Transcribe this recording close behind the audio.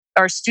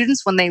our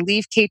students, when they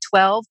leave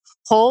K-12,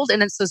 hold,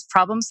 and it's those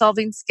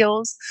problem-solving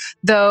skills,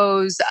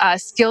 those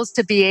skills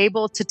to be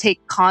able to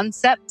take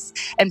concepts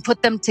and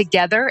put them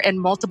together in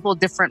multiple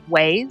different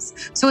ways.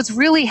 So it's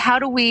really, how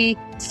do we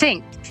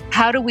think?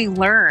 How do we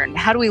learn?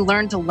 How do we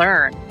learn to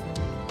learn?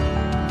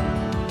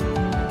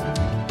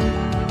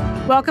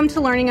 Welcome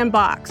to Learning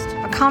Unboxed,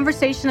 a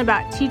conversation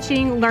about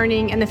teaching,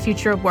 learning, and the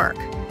future of work.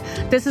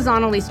 This is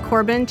Annalise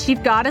Corbin,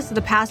 Chief Goddess of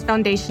the Past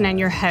Foundation and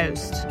your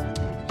host.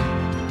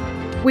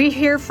 We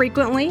hear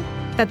frequently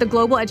that the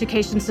global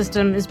education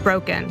system is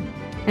broken.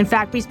 In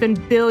fact, we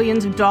spend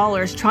billions of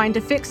dollars trying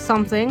to fix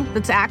something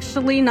that's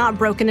actually not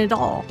broken at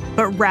all,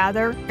 but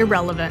rather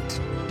irrelevant.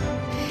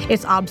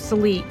 It's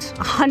obsolete.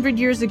 100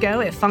 years ago,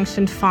 it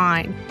functioned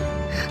fine.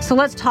 So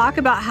let's talk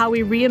about how we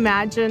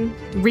reimagine,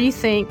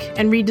 rethink,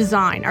 and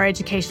redesign our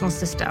educational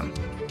system.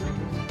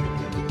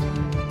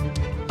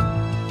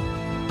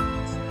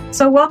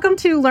 So welcome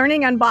to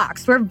Learning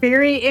Unboxed. We're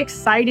very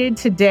excited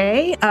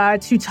today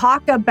to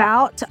talk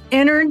about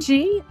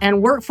energy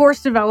and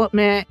workforce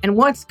development and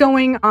what's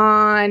going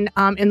on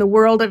in the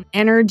world of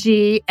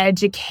energy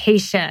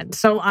education.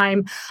 So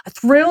I'm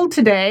thrilled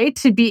today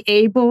to be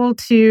able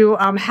to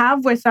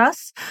have with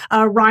us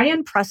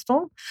Ryan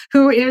Prestel,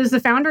 who is the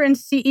founder and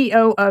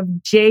CEO of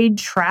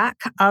JadeTrack,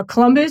 a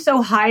Columbus,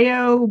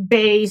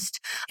 Ohio-based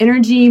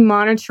energy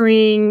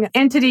monitoring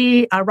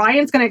entity.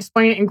 Ryan's going to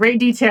explain it in great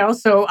detail,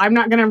 so I'm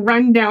not going to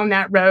run down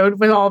that road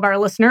with all of our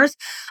listeners.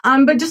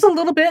 But just a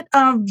little bit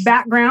of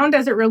background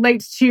as it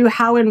relates to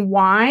how and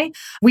why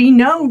we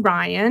know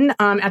Ryan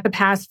at the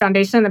Past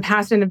Foundation and the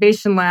Past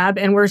Innovation Lab,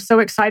 and we're so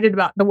excited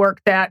about the work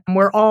that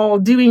we're all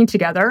doing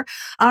together.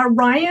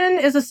 Ryan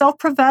is a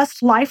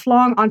self-professed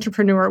lifelong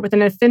entrepreneur with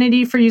an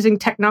affinity for using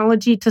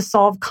technology to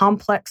solve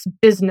complex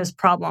business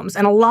problems,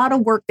 and a lot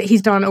of work that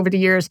he's done over the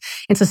years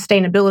in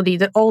sustainability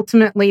that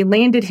ultimately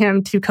landed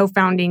him to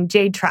co-founding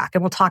JadeTrack,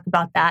 and we'll talk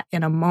about that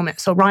in a moment.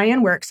 So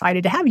Ryan, we're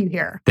excited to have you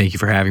here. Thank you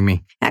for having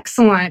me.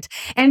 Excellent.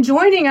 And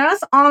joining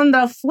us on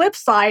the flip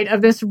side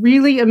of this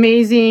really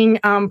amazing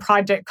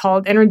project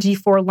called Energy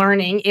for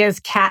Learning is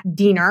Kat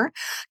Diener.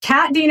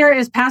 Kat Diener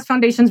is Past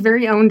Foundation's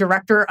very own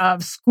Director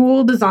of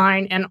School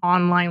Design and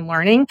Online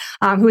Learning,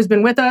 who has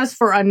been with us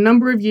for a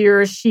number of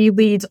years. She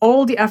leads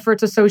all the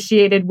efforts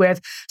associated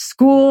with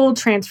school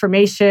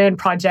transformation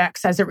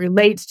projects as it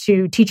relates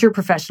to teacher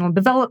professional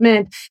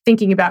development,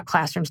 thinking about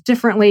classrooms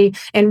differently,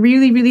 and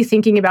really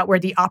thinking about where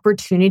the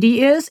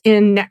opportunity is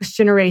in next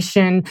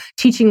generation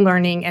teaching,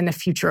 learning, and the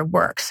future of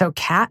work. So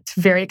Kat,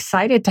 very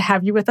excited to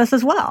have you with us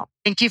as well.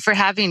 Thank you for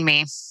having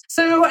me.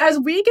 So as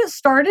we get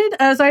started,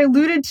 as I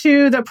alluded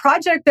to, the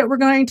project that we're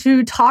going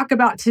to talk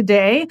about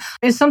today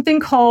is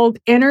something called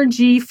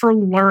Energy for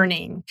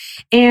Learning.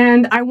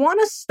 And I want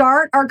to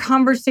start our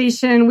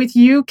conversation with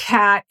you,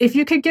 Kat. If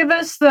you could give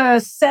us the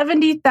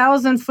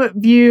 70,000-foot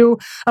view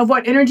of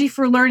what Energy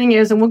for Learning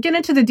is, and we'll get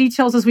into the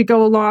details as we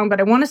go along, but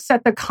I want to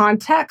set the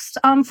context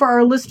for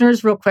our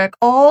listeners real quick.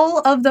 All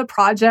of the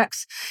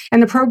projects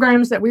and the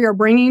programs that we are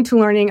bringing to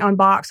Learning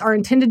Unboxed are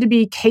intended to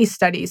be case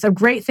studies of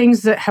great things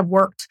that have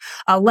worked,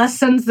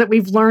 lessons that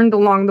we've learned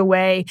along the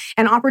way,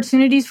 and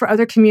opportunities for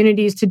other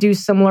communities to do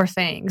similar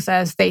things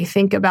as they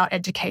think about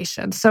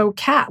education. So,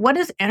 Kat, what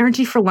is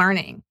Energy for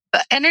Learning?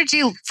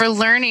 Energy for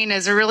Learning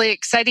is a really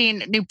exciting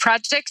new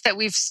project that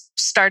we've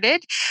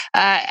started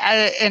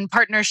in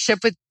partnership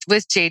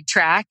with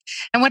JadeTrack.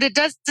 And what it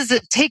does is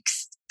it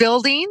takes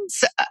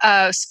buildings,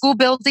 school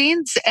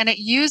buildings, and it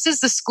uses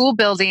the school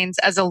buildings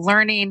as a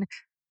learning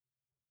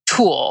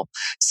tool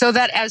so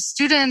that as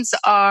students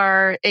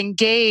are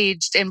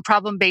engaged in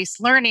problem-based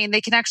learning,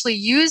 they can actually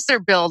use their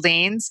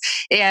buildings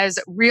as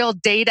real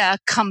data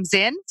comes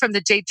in from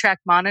the JadeTrack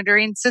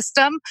monitoring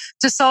system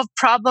to solve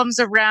problems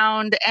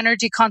around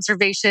energy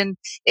conservation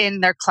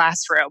in their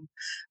classroom.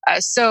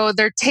 So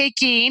they're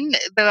taking,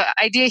 the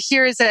idea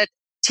here is that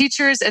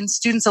teachers and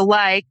students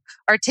alike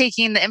are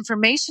taking the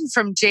information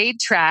from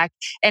JadeTrack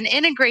and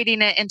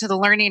integrating it into the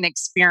learning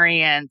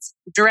experience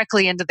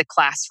directly into the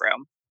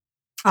classroom.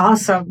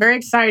 Awesome. Very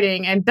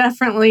exciting and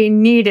definitely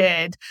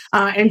needed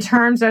in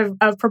terms of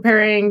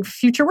preparing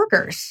future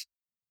workers.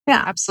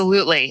 Yeah,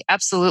 absolutely.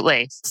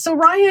 Absolutely. So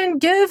Ryan,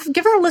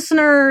 give our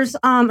listeners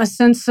a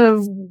sense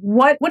of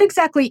what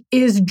exactly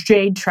is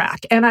JadeTrack.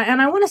 And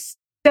I want to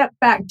step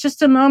back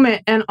just a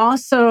moment. And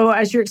also,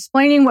 as you're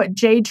explaining what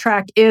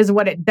JadeTrack is,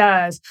 what it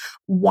does,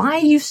 why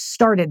you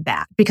started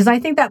that, because I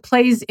think that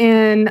plays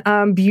in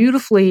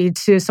beautifully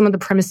to some of the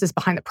premises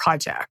behind the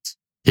project.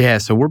 Yeah,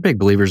 so we're big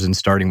believers in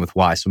starting with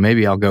why. So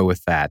maybe I'll go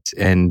with that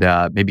and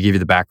maybe give you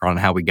the background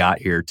on how we got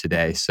here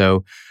today.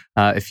 So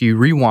if you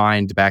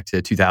rewind back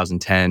to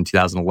 2010,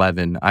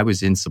 2011, I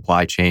was in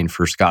supply chain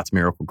for Scott's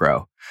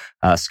Miracle-Gro.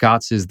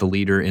 Scott's is the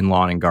leader in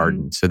lawn and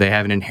garden. So they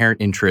have an inherent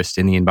interest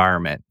in the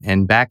environment.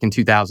 And back in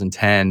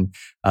 2010,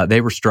 they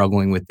were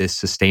struggling with this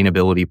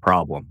sustainability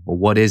problem. Well,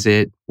 what is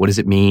it? What does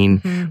it mean?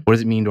 What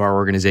does it mean to our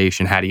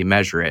organization? How do you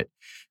measure it?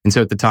 And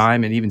so at the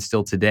time, and even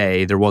still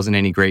today, there wasn't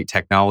any great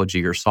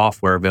technology or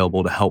software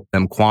available to help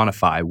them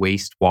quantify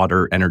waste,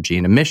 water, energy,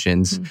 and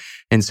emissions.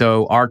 And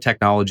so our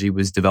technology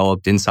was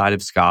developed inside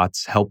of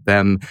Scott's, help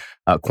them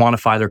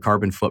quantify their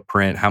carbon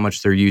footprint, how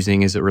much they're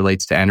using as it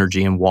relates to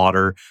energy and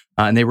water.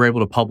 And they were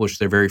able to publish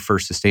their very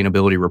first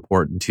sustainability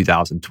report in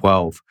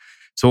 2012.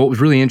 So what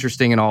was really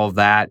interesting in all of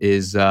that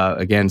is,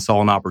 again,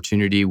 saw an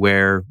opportunity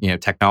where,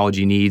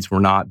 technology needs were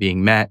not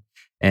being met.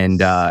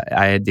 And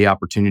I had the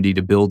opportunity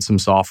to build some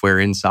software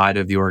inside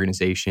of the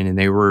organization, and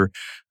they were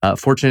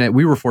fortunate.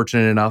 We were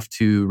fortunate enough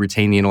to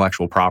retain the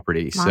intellectual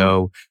property. Wow.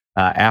 So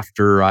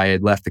after I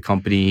had left the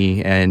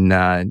company in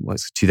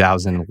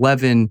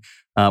 2011,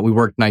 we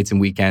worked nights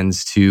and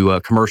weekends to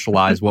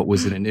commercialize what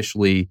was an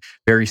initially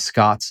very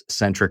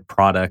Scots-centric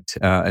product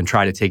and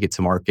try to take it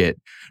to market,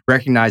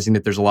 recognizing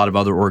that there's a lot of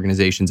other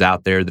organizations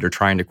out there that are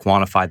trying to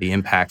quantify the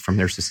impact from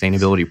their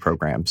sustainability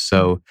programs.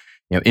 So,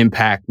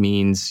 impact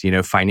means,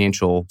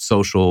 financial,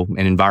 social,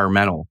 and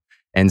environmental.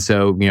 And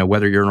so,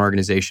 whether you're an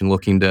organization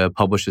looking to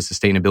publish a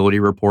sustainability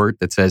report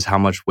that says how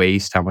much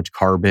waste, how much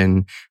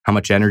carbon, how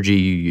much energy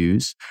you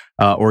use,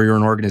 or you're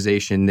an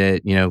organization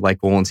that, like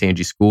Lowell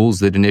Sanji Schools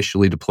that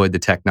initially deployed the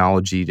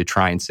technology to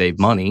try and save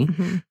money,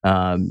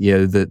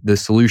 the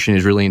solution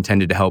is really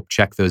intended to help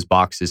check those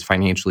boxes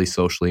financially,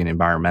 socially, and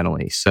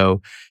environmentally.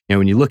 So,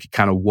 when you look at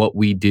kind of what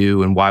we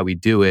do and why we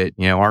do it,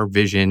 our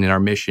vision and our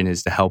mission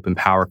is to help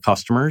empower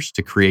customers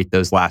to create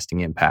those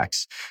lasting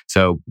impacts.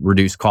 So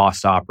reduce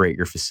costs to operate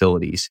your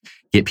facilities,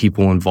 get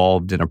people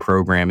involved in a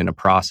program, in a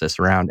process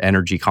around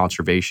energy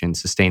conservation,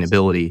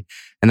 sustainability.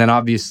 And then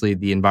obviously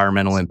the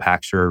environmental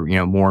impacts are,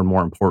 more and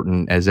more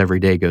important as every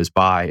day goes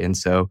by. And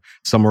so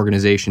some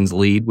organizations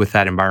lead with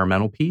that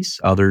environmental piece.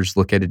 Others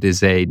look at it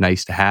as a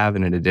nice to have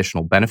and an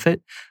additional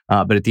benefit.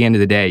 But at the end of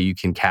the day, you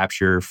can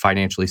capture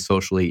financially,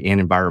 socially,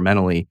 and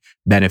environmentally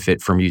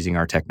benefit from using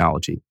our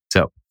technology.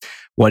 So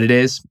what it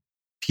is,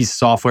 piece of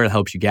software that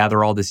helps you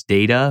gather all this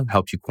data,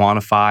 helps you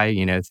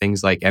quantify,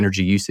 things like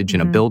energy usage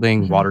in a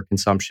building, water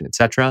consumption, et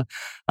cetera,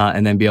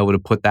 and then be able to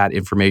put that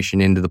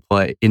information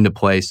into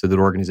play so that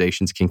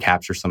organizations can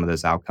capture some of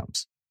those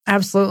outcomes.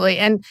 Absolutely.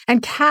 And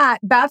Kat,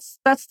 that's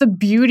the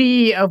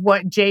beauty of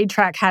what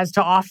JTrack has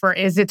to offer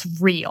is it's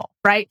real,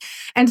 right?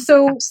 And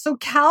so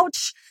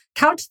couch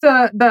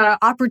the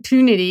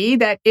opportunity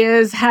that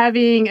is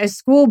having a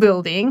school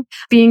building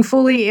being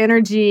fully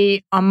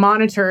energy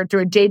monitored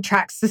through a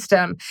JTrack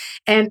system.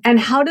 And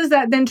how does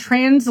that then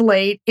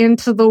translate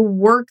into the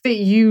work that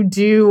you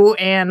do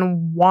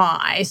and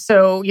why?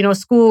 So,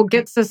 school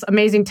gets this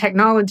amazing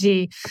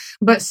technology,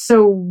 but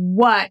so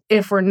what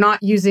if we're not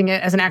using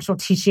it as an actual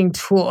teaching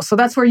tool? So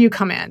that's where you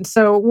come in.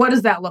 So what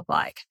does that look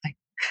like?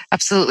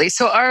 Absolutely.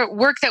 So our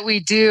work that we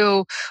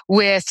do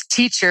with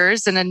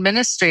teachers and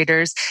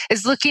administrators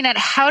is looking at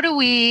how do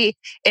we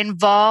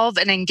involve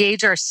and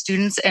engage our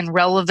students in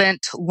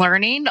relevant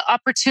learning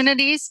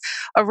opportunities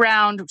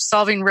around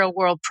solving real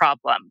world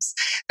problems.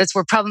 That's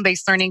where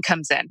problem-based learning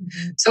comes in.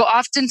 So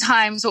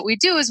oftentimes what we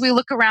do is we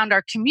look around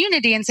our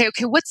community and say,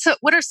 okay,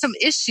 what are some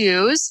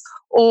issues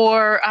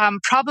or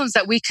problems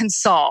that we can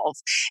solve?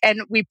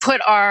 And we put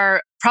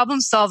our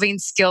problem-solving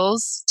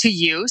skills to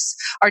use,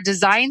 our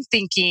design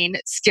thinking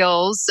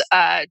skills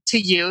to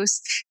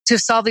use to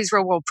solve these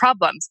real-world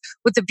problems.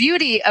 What the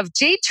beauty of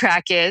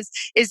JTrack is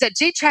that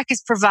JTrack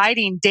is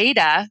providing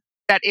data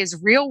that is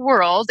real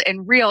world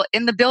and real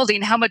in the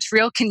building. How much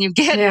real can you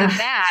get in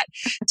that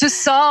to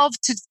solve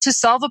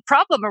a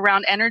problem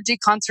around energy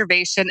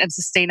conservation and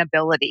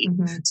sustainability?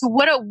 So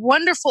what a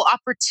wonderful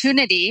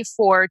opportunity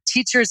for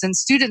teachers and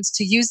students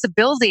to use the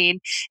building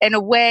in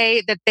a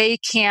way that they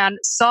can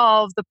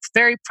solve the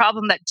very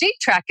problem that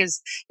JTrack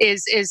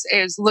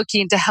is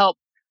looking to help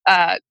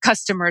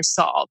customers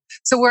solve.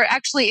 So we're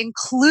actually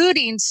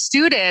including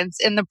students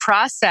in the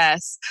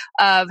process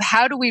of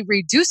how do we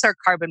reduce our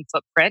carbon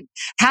footprint?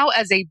 How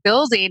as a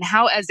building,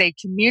 how as a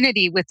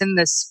community within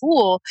the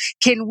school,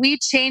 can we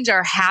change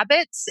our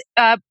habits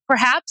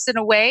perhaps in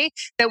a way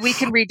that we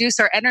can reduce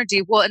our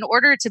energy? Well, in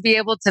order to be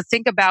able to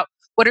think about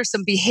what are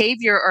some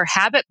behavior or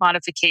habit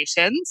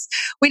modifications,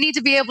 we need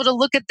to be able to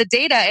look at the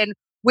data and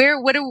where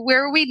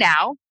are we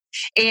now?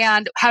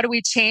 And how do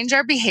we change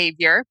our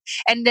behavior?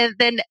 And then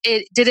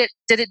did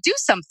it do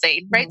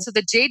something, right? So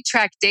the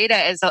JTrack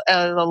data is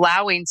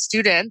allowing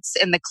students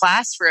in the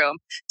classroom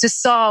to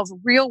solve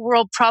real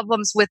world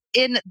problems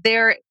within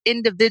their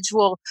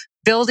individual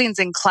buildings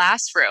and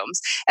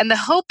classrooms. And the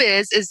hope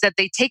is that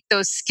they take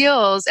those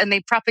skills and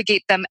they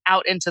propagate them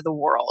out into the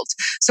world.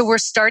 So we're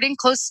starting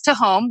close to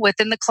home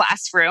within the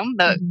classroom,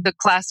 the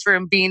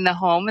classroom being the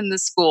home in the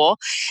school.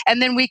 And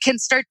then we can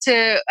start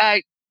to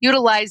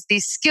utilize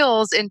these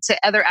skills into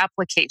other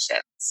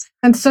applications.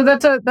 And so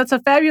that's a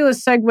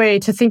fabulous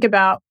segue to think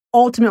about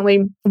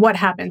ultimately what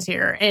happens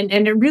here. And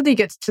it really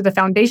gets to the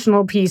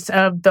foundational piece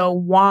of the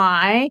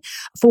why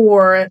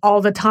for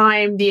all the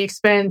time, the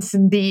expense,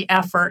 and the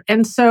effort.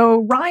 And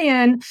so,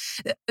 Ryan,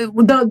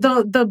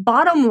 the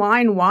bottom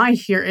line why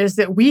here is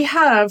that we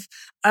have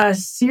a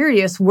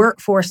serious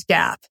workforce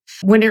gap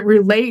when it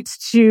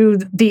relates to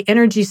the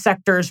energy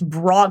sectors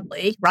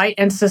broadly, right?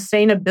 And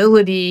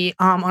sustainability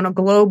on a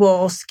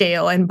global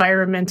scale,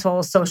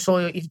 environmental,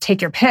 social, you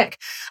take your pick.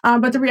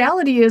 But the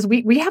reality is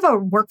we have a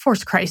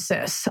workforce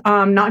crisis,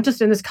 not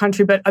just in this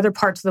country, but other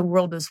parts of the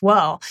world as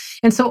well.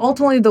 And so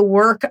ultimately the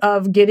work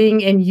of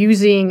getting and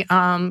using,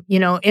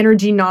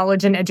 energy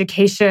knowledge and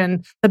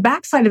education, the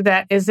backside of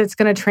that is it's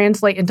going to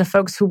translate into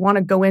folks who want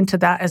to go into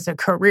that as a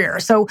career.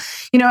 So,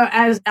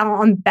 as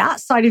on that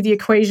side of the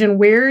equation,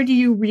 where do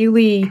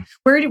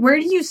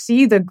you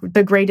see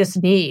the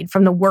greatest need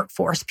from the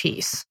workforce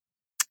piece?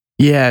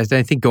 Yeah,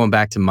 I think going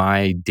back to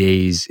my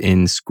days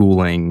in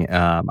schooling,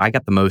 I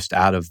got the most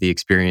out of the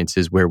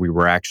experiences where we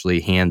were actually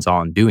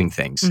hands-on doing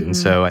things. Mm-hmm. And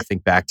so I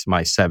think back to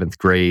my 7th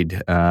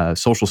grade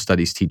social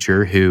studies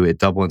teacher who at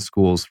Dublin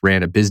Schools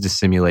ran a business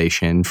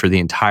simulation for the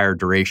entire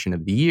duration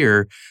of the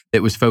year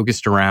that was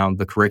focused around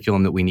the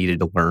curriculum that we needed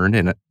to learn.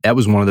 And that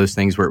was one of those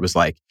things where it was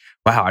like,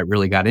 wow, I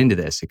really got into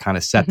this. It kind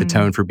of set the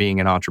tone for being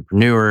an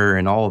entrepreneur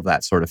and all of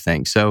that sort of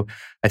thing. So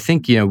I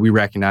think, we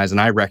recognize, and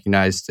I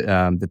recognized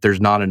that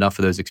there's not enough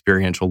of those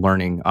experiential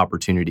learning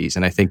opportunities.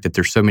 And I think that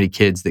there's so many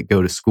kids that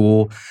go to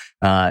school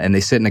and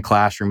they sit in a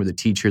classroom with a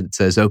teacher that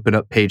says, open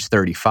up page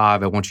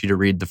 35. I want you to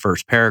read the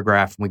first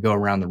paragraph. And we go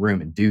around the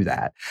room and do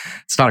that.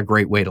 It's not a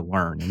great way to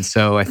learn. And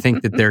so I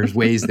think that there's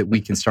ways that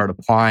we can start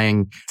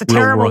applying. It's a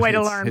terrible way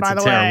to learn, by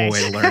the way. It's a terrible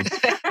way to learn.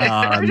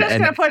 We're just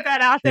going to put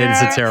that out there.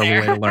 It's a terrible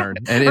way to learn.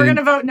 And we're going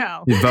to vote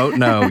no. Vote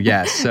no,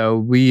 yes. So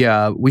we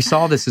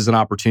saw this as an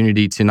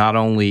opportunity to not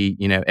only,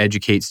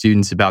 educate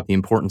students about the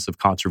importance of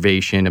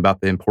conservation, about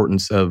the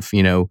importance of,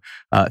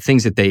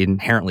 things that they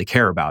inherently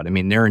care about. I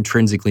mean, they're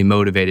intrinsically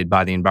motivated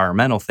by the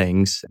environmental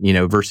things,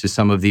 versus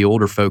some of the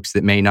older folks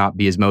that may not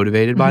be as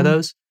motivated by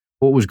those.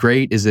 What was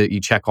great is that you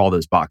check all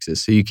those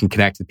boxes so you can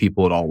connect with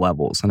people at all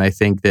levels. And I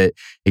think that,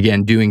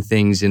 again, doing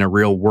things in a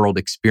real world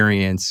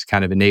experience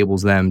kind of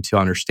enables them to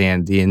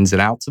understand the ins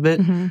and outs of it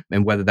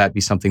and whether that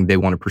be something they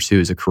want to pursue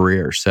as a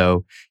career.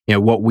 So,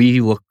 what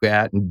we look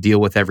at and deal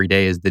with every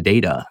day is the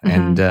data.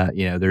 And,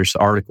 there's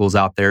articles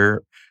out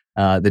there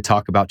that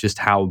talk about just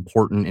how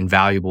important and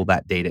valuable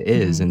that data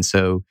is. And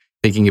so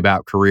thinking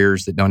about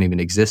careers that don't even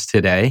exist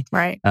today,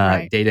 right.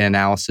 Data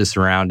analysis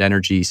around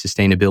energy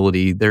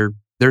sustainability, they're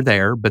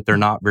there, but they're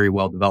not very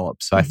well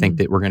developed. So I think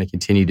that we're going to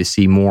continue to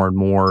see more and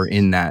more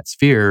in that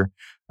sphere.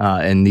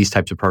 And these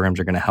types of programs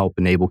are going to help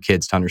enable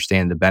kids to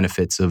understand the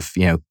benefits of,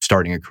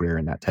 starting a career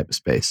in that type of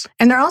space.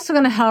 And they're also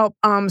going to help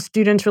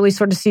students really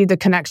sort of see the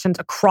connections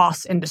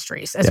across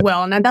industries as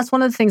well. And that's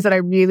one of the things that I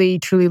really,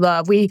 truly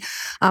love. We,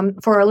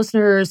 for our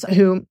listeners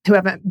who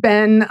haven't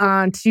been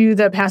to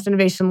the Past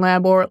Innovation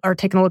Lab or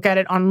taken a look at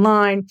it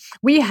online,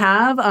 we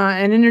have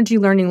an energy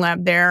learning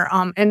lab there.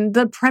 And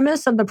the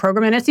premise of the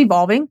program, and it's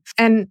evolving.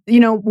 And,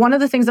 one of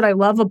the things that I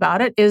love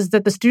about it is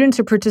that the students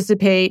who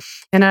participate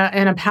in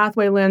a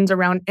pathway lens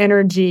around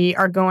energy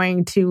are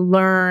going to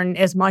learn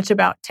as much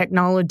about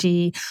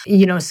technology,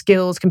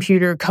 skills,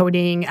 computer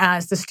coding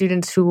as the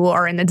students who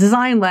are in the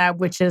design lab,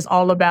 which is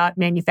all about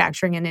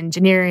manufacturing and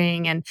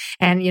engineering. And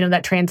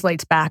that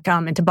translates back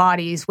into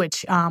bodies,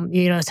 which,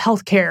 is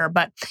healthcare,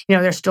 but,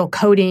 there's still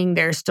coding,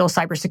 there's still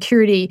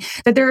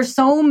cybersecurity, that there are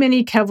so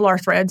many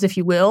Kevlar threads, if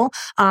you will,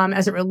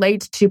 as it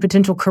relates to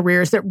potential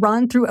careers that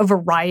run through a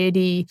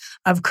variety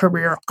of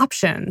career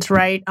options,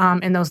 right?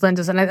 In those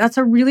lenses. And that's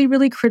a really,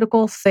 really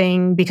critical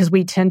thing because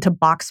we tend to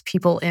box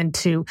people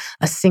into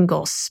a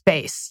single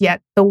space. Yet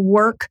the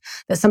work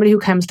that somebody who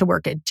comes to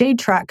work at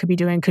JTRAC could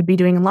be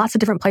doing in lots of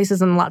different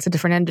places and lots of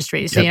different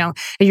industries. Yep.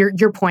 So,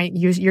 your point,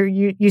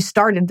 you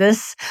started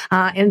this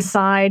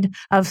inside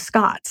of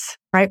Scott's,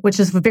 right? Which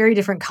is a very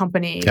different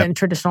company than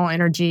traditional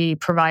energy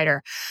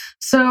provider.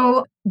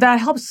 So that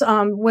helps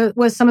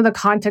with some of the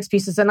context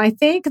pieces. And I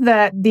think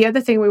that the other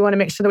thing we want to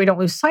make sure that we don't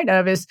lose sight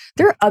of is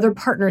there are other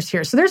partners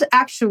here. So there's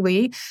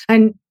actually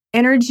an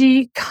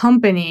energy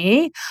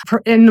company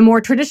in the more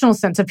traditional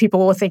sense of people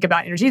will think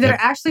about energy that are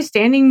actually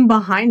standing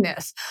behind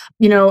this.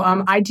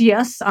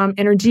 IGS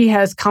Energy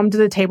has come to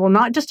the table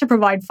not just to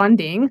provide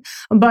funding,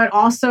 but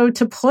also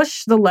to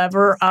push the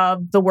lever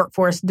of the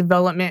workforce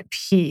development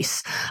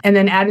piece. And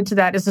then added to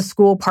that is a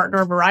school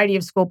partner, a variety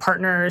of school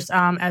partners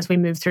as we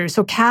move through.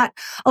 So Kat,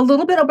 a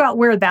little bit about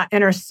where that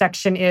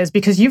intersection is,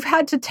 because you've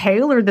had to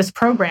tailor this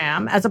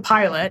program as a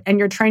pilot and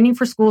you're training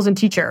for schools and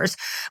teachers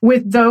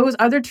with those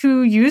other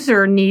two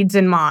user needs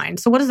in mind.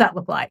 So what does that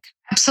look like?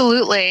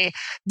 Absolutely.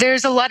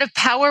 There's a lot of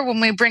power when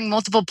we bring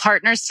multiple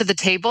partners to the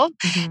table.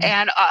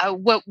 And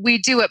what we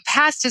do at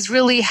Past is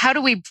really how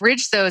do we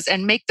bridge those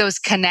and make those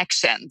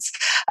connections?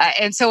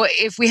 And so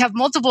if we have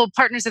multiple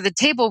partners at the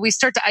table, we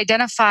start to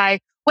identify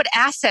what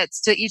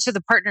assets do each of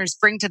the partners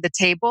bring to the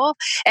table,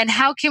 and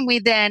how can we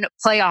then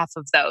play off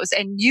of those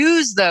and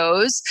use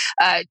those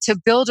to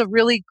build a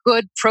really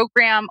good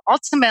program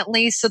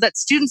ultimately, so that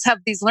students have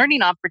these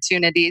learning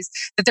opportunities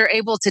that they're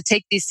able to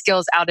take these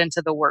skills out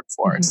into the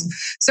workforce.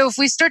 So if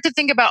we start to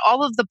think about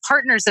all of the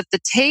partners at the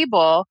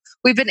table,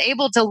 we've been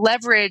able to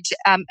leverage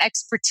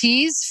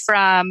expertise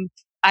from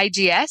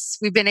IGS.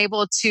 We've been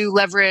able to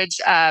leverage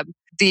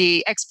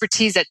the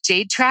expertise at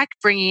JadeTrack,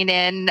 bringing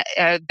in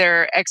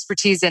their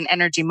expertise in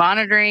energy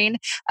monitoring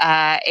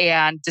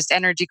and just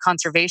energy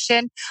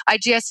conservation.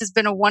 IGS has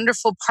been a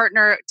wonderful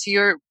partner, to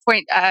your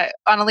point,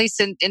 Annalise,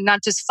 in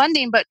not just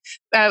funding, but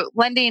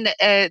lending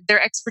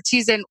their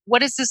expertise in what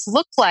does this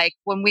look like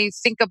when we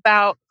think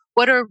about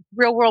what are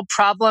real world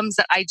problems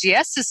that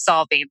IGS is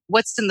solving?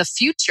 What's in the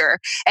future?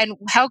 And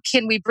how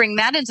can we bring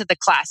that into the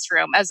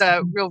classroom as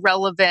a real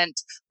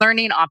relevant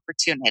learning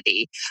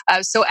opportunity?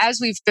 So as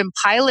we've been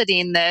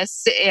piloting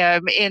this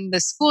in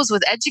the schools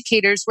with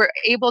educators, we're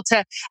able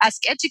to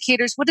ask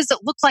educators, what does it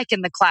look like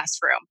in the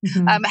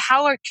classroom?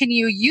 How can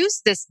you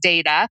use this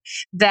data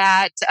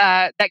that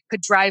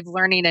could drive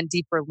learning and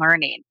deeper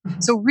learning?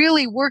 So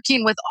really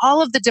working with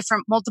all of the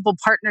different multiple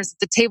partners at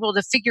the table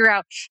to figure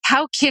out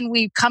how can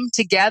we come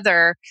together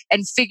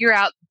and figure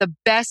out the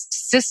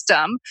best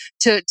system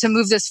to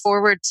move this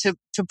forward to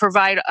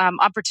provide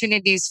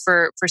opportunities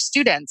for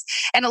students.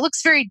 And it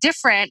looks very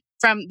different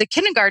from the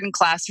kindergarten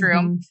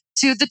classroom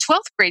to the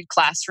 12th grade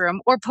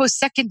classroom or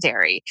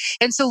post-secondary.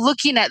 And so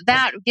looking at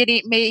that,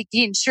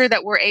 making sure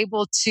that we're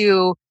able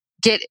to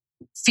get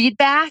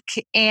feedback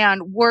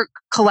and work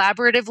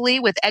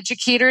collaboratively with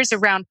educators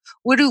around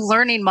what do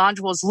learning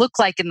modules look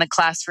like in the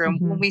classroom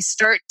when we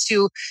start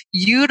to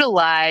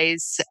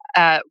utilize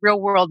real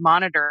world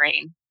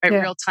monitoring, right?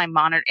 Real-time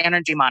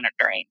energy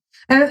monitoring.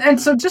 And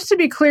so just to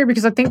be clear,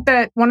 because I think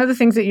that one of the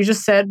things that you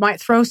just said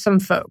might throw some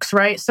folks,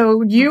 right?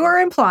 So you are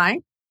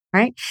implying,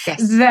 right,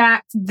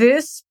 that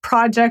this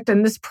project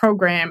and this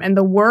program and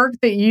the work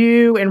that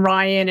you and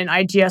Ryan and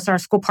IGS, our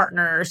school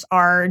partners,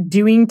 are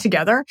doing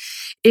together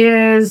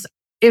is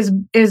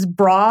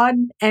broad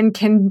and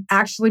can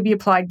actually be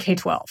applied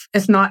K-12.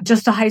 It's not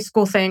just a high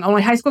school thing.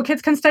 Only high school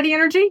kids can study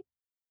energy?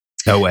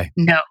 No way.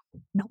 No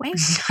way.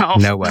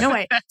 No way. No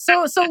way.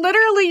 So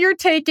literally you're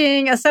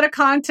taking a set of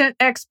content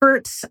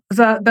experts,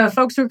 the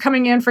folks who are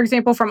coming in, for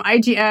example, from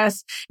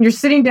IGS, and you're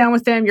sitting down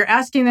with them, you're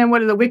asking them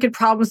what are the wicked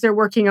problems they're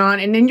working on,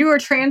 and then you are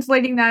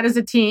translating that as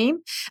a team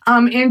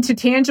into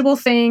tangible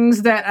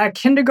things that a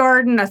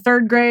kindergarten, a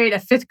third grade, a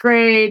fifth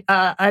grade,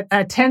 a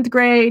 10th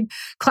grade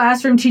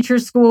classroom teacher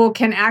school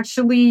can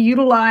actually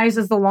utilize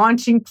as the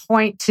launching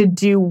point to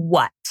do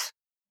what?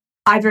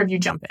 Either of you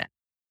jump in.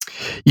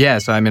 Yeah,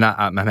 so I mean,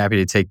 I'm happy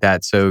to take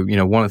that. So,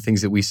 one of the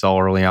things that we saw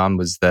early on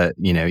was that,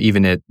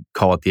 even at,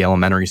 call it the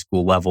elementary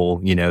school level,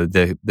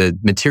 the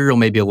material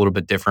may be a little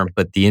bit different,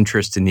 but the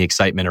interest and the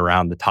excitement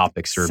around the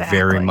topics are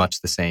very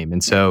much the same.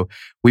 And so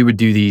we would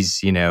do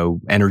these,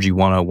 Energy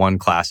 101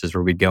 classes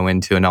where we'd go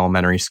into an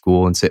elementary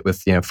school and sit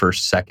with,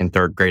 first, second,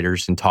 third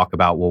graders and talk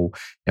about,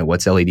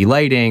 what's LED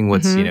lighting,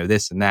 what's,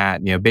 this and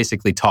that,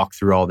 basically talk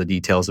through all the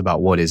details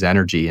about what is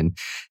energy. And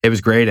it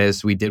was great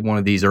as we did one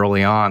of these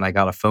early on. I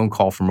got a phone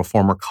call from a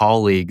former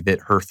colleague that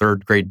her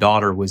third grade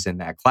daughter was in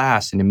that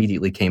class and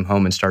immediately came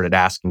home and started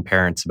asking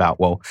parents about,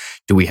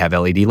 do we have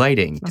LED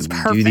lighting? Do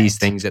we do these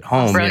things at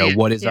home?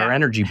 What does our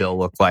energy bill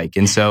look like?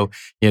 And so,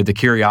 the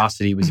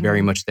curiosity was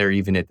very much there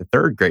even at the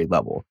third grade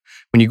level.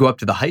 When you go up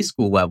to the high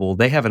school level,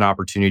 they have an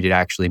opportunity to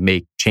actually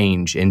make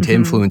change and to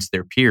influence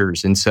their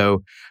peers. And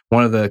so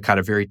one of the kind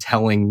of very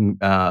telling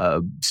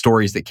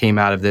stories that came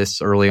out of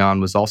this early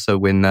on was also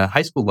in the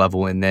high school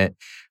level, in that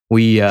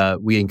we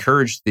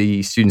encouraged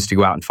the students to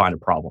go out and find a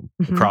problem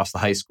across the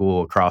high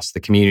school, across the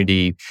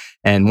community.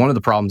 And one of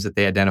the problems that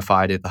they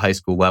identified at the high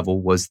school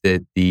level was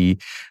that the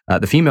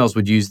females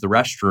would use the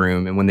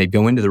restroom, and when they'd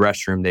go into the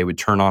restroom, they would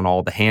turn on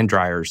all the hand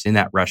dryers in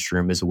that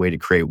restroom as a way to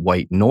create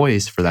white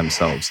noise for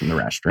themselves in the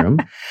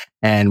restroom.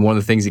 And one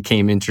of the things that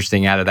came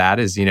interesting out of that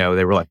is,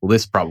 they were like, well,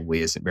 this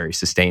probably isn't very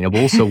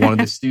sustainable. So one of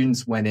the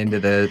students went into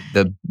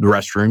the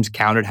restrooms,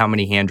 counted how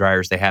many hand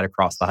dryers they had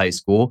across the high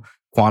school,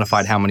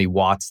 quantified how many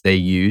watts they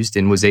used,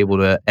 and was able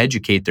to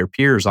educate their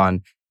peers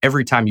on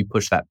every time you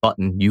push that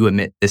button, you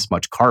emit this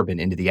much carbon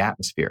into the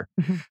atmosphere.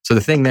 So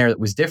the thing there that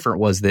was different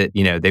was that,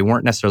 they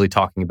weren't necessarily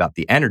talking about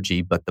the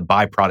energy, but the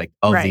byproduct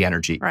of the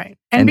energy. Right.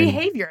 And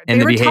behavior.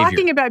 They were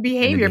talking about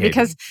behavior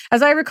because,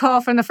 as I recall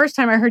from the first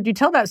time I heard you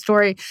tell that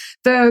story,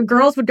 the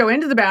girls would go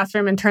into the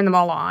bathroom and turn them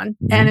all on.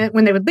 And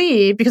when they would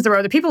leave, because there were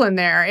other people in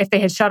there, if they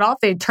had shut off,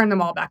 they'd turn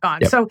them all back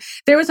on. So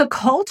there was a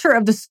culture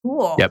of the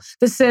school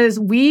that says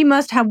we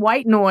must have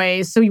white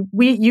noise so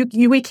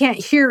we can't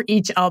hear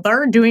each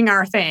other doing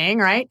our thing,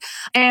 right?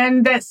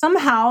 And that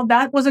somehow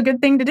that was a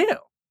good thing to do.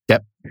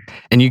 Yep.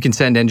 And you can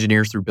send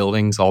engineers through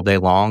buildings all day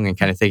long and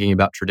kind of thinking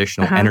about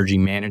traditional energy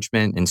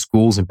management in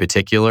schools in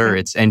particular.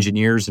 It's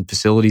engineers and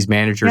facilities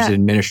managers and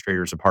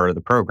administrators a part of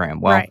the program.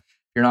 Well,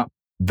 you're not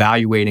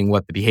evaluating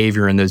what the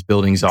behavior in those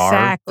buildings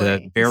are,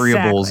 the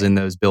variables in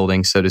those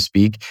buildings, so to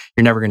speak,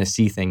 you're never going to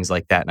see things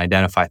like that and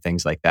identify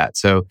things like that.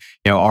 So,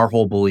 our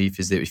whole belief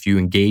is that if you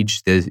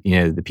engage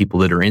the people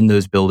that are in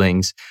those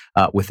buildings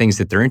with things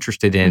that they're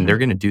interested in, they're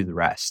going to do the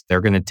rest.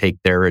 They're going to take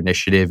their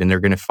initiative and they're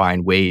going to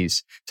find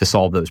ways to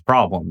solve those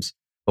problems.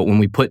 But when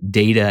we put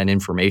data and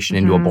information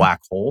into a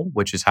black hole,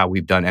 which is how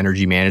we've done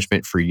energy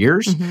management for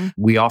years,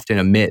 we often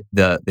omit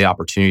the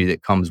opportunity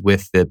that comes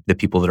with the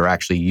people that are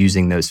actually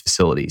using those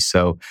facilities.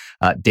 So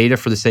data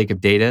for the sake of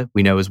data,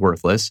 we know is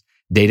worthless.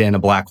 Data in a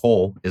black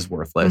hole is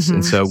worthless.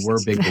 And so we're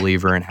a big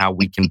believer in how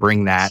we can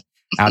bring that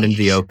out into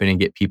the open and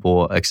get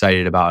people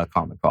excited about a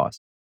common cause.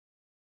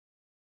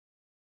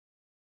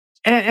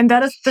 And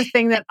that is the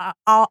thing that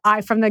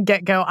I from the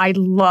get-go, I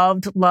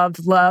loved about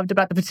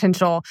the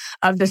potential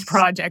of this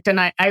project. And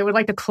I would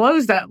like to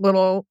close that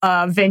little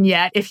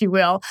vignette, if you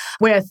will,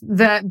 with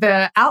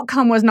the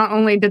outcome was not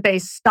only did they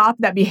stop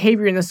that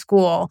behavior in the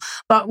school,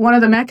 but one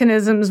of the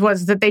mechanisms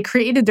was that they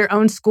created their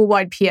own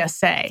school-wide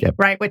PSA,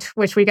 right?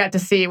 Which we got to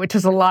see, which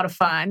was a lot of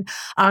fun.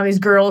 These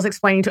girls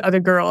explaining to other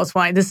girls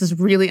why this is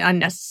really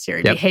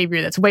unnecessary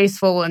behavior that's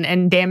wasteful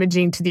and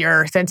damaging to the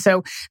earth. And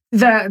so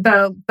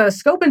the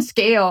scope and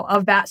scale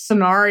of that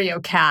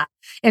scenario, Kat,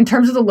 in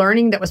terms of the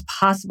learning that was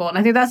possible. And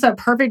I think that's a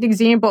perfect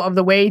example of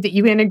the way that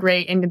you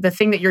integrate into the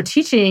thing that you're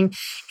teaching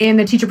in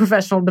the teacher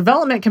professional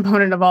development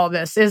component of all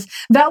this is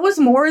that was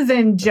more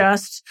than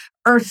just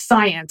earth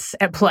science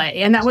at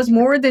play. And that was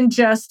more than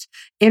just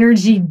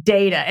energy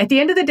data. At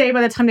the end of the day,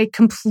 by the time they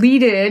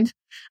completed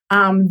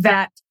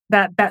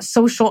that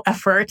social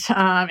effort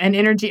and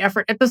energy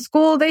effort at the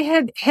school, they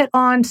had hit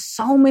on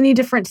so many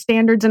different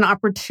standards and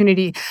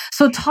opportunity.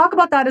 So talk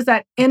about that as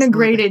that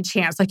integrated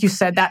chance, like you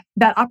said,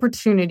 that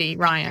opportunity,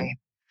 Ryan.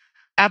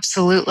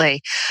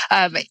 Absolutely.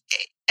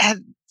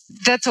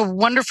 That's a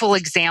wonderful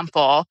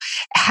example.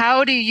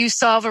 How do you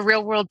solve a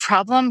real world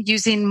problem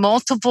using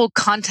multiple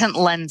content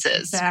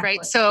lenses,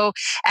 right? So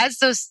as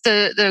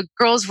the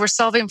girls were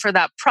solving for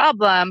that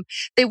problem,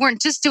 they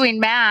weren't just doing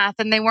math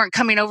and they weren't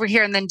coming over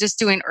here and then just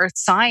doing earth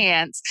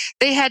science.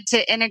 They had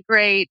to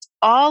integrate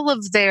all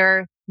of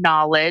their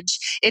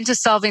knowledge into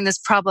solving this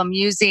problem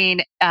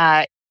using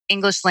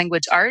English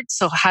language arts.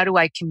 So how do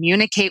I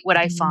communicate what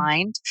I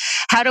find?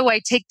 How do I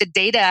take the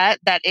data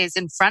that is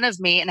in front of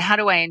me and how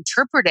do I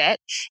interpret it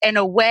in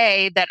a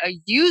way that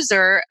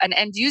an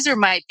end user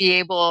might be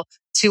able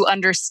to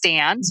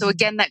understand? So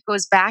again, that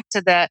goes back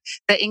to the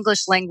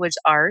English language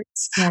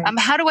arts. Right.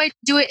 How do I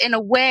do it in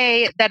a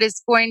way that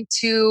is going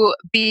to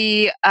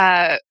be,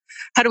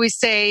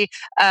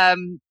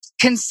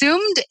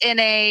 consumed in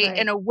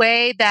a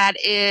way that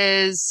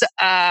is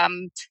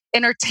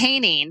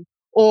entertaining,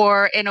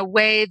 or in a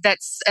way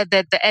that's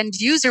that the end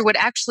user would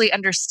actually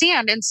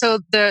understand. And so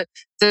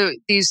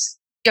these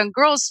young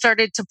girls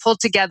started to pull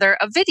together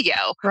a video,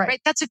 right?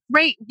 That's a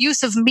great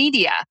use of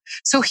media.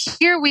 So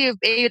here we have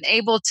been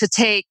able to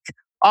take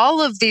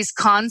all of these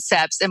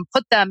concepts and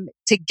put them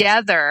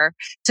together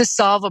to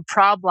solve a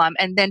problem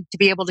and then to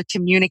be able to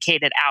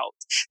communicate it out.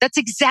 That's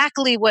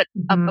exactly what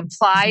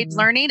applied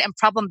learning and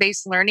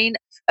problem-based learning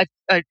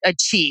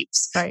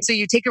achieves. Right. So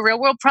you take a real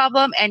world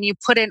problem and you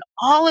put in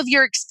all of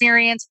your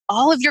experience,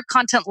 all of your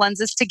content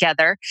lenses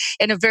together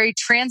in a very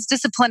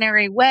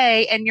transdisciplinary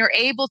way, and you're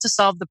able to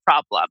solve the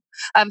problem.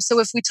 So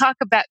if we talk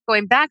about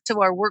going back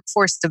to our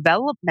workforce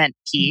development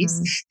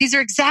piece, these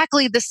are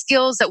exactly the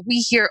skills that we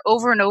hear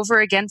over and over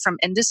again from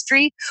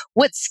industry.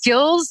 What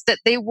skills that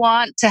they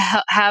want to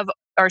have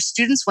our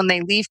students when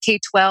they leave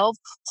K-12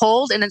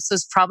 hold, and it's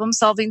those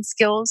problem-solving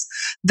skills,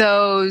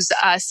 those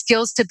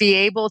skills to be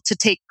able to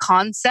take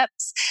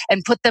concepts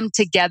and put them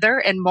together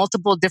in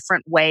multiple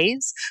different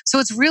ways. So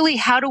it's really,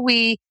 how do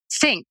we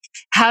think?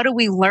 How do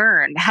we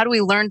learn? How do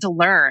we learn to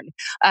learn?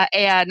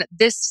 And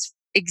this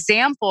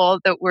example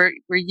that we're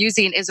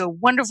using is a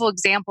wonderful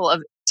example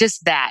of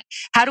just that.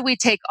 How do we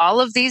take all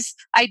of these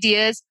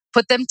ideas,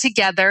 put them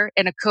together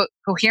in a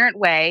coherent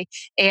way,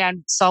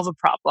 and solve a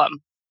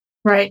problem?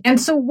 Right. And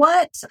so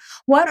what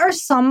are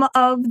some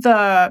of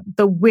the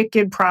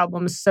wicked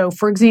problems? So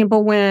for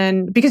example,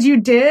 because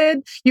you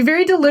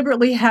very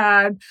deliberately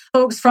had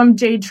folks from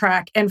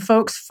JTRAC and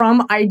folks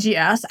from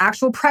IGS,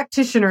 actual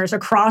practitioners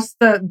across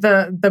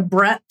the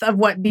breadth of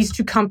what these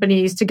two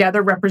companies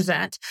together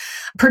represent,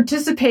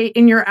 participate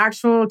in your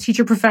actual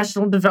teacher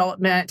professional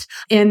development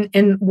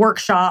in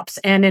workshops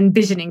and in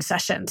visioning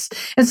sessions.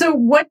 And so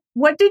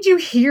what did you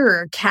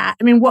hear, Kat?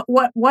 I mean,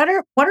 what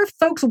are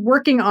folks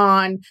working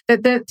on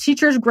that the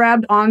teachers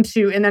grabbed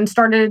onto and then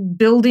started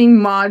building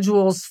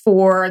modules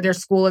for their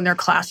school and their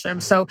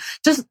classroom? So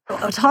just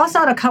toss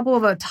out a couple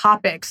of the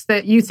topics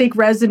that you think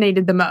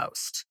resonated the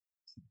most.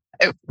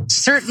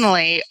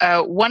 Certainly,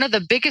 one of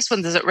the biggest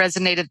ones that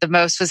resonated the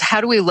most was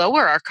how do we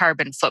lower our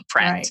carbon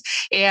footprint?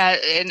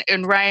 Right.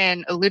 And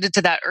Ryan alluded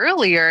to that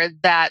earlier,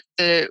 that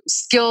the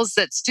skills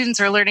that students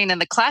are learning in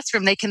the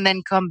classroom, they can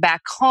then come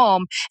back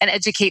home and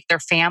educate their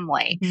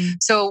family. Mm-hmm.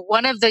 So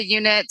one of the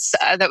units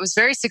that was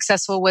very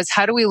successful was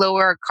how do we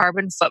lower our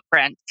carbon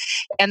footprint?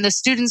 And the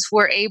students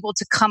were able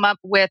to come up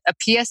with a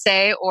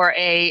PSA or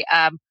a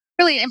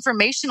really an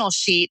informational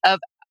sheet of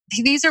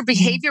these are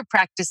behavior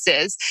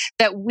practices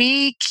that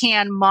we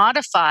can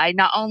modify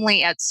not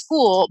only at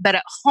school but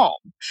at home.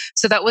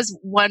 So that was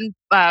one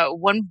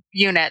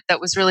unit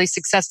that was really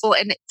successful,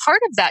 and part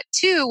of that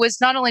too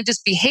was not only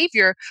just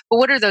behavior, but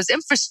what are those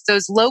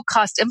low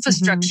cost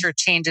infrastructure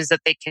changes that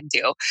they can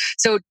do.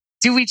 So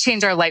do we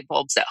change our light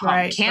bulbs at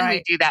home? Can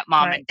we do that,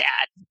 mom and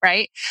dad?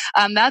 Right?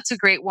 That's a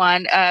great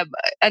one.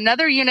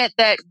 Another unit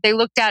that they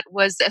looked at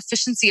was the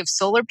efficiency of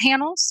solar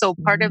panels. So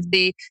part of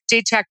the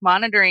JTRAC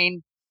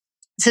monitoring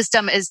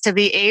system is to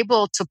be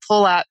able to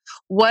pull out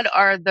what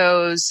are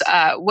those,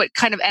 what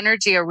kind of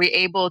energy are we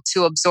able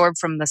to absorb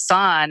from the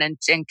sun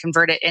and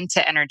convert it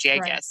into energy, I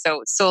guess.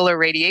 So solar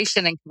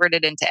radiation and convert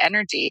it into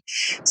energy.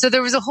 So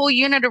there was a whole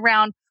unit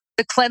around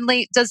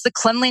does the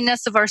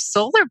cleanliness of our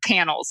solar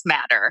panels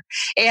matter?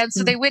 And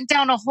so they went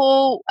down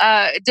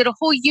did a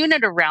whole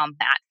unit around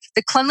that,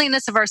 the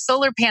cleanliness of our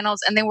solar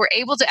panels, and they were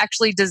able to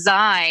actually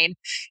design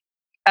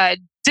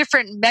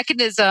different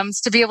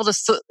mechanisms to be able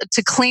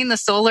to clean the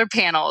solar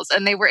panels,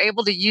 and they were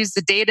able to use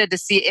the data to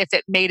see if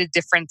it made a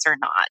difference or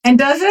not. And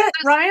does it,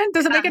 Ryan?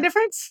 Does it make a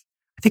difference?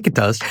 I think it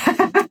does.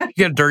 You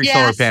get a dirty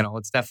solar panel,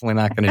 it's definitely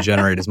not going to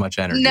generate as much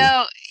energy.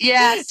 No,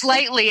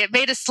 slightly. It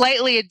made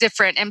a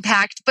different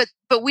impact, but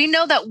we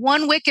know that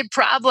one wicked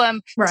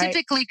problem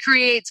typically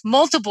creates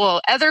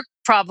multiple other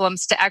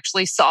problems to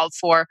actually solve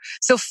for.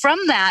 So from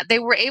that, they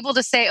were able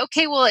to say,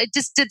 okay, well, it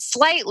just did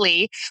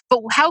slightly,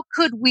 but how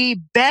could we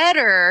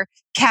better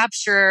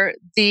capture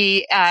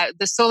the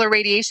solar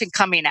radiation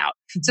coming out?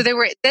 So they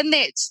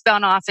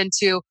spun off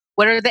into,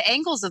 what are the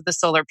angles of the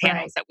solar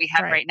panels that we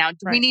have right now?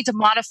 Do we need to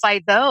modify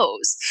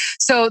those?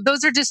 So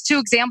those are just two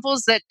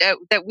examples that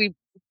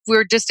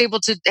we're just able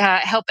to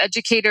help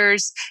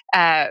educators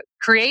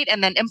create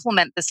and then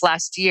implement this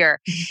last year.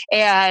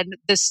 And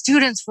the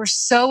students were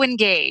so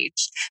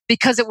engaged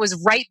because it was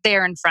right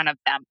there in front of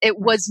them. It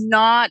was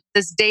not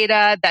this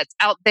data that's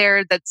out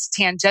there that's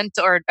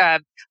tangential or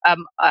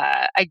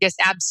I guess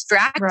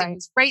abstract. It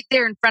was right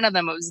there in front of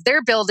them. It was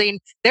their building,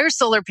 their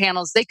solar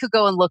panels. They could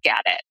go and look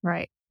at it.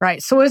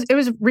 Right. So it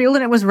was real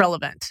and it was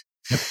relevant.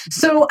 Yep.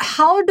 So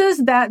how does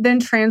that then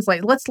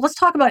translate? Let's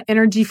talk about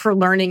energy for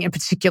learning in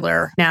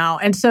particular now.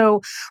 And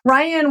so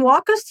Ryan,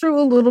 walk us through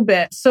a little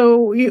bit.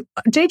 So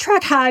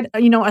JTRAC had,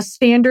 a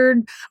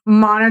standard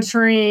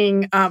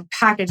monitoring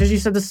package, as you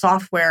said, the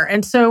software.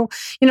 And so,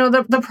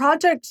 the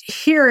project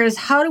here is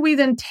how do we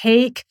then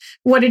take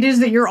what it is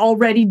that you're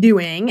already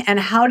doing, and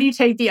how do you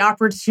take the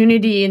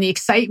opportunity and the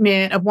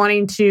excitement of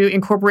wanting to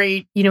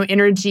incorporate,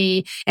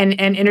 energy and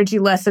energy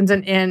lessons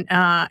and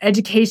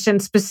education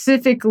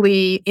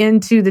specifically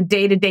into the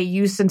day-to-day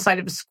use inside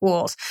of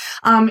schools,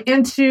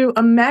 into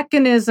a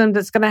mechanism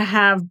that's going to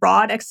have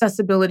broad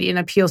accessibility and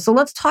appeal. So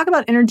let's talk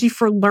about energy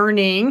for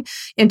learning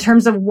in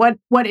terms of what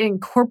it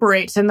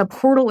incorporates, and the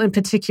portal in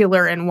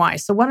particular, and why.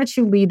 So why don't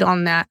you lead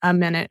on that a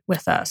minute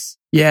with us?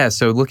 Yeah.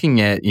 So looking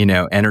at,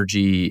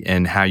 energy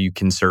and how you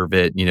conserve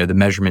it, the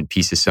measurement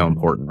piece is so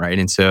important, right?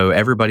 And so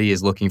everybody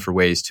is looking for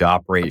ways to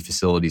operate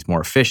facilities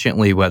more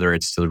efficiently, whether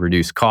it's to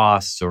reduce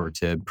costs or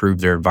to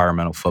improve their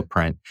environmental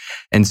footprint.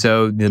 And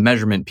so the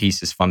measurement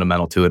piece is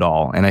fundamental to it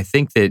all. And I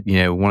think that,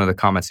 one of the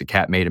comments that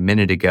Kat made a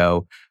minute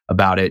ago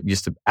about it,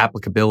 just the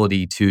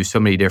applicability to so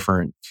many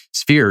different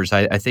spheres.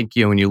 I think,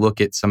 when you look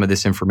at some of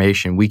this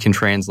information, we can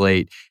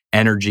translate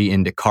energy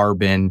into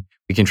carbon.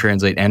 We can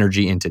translate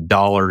energy into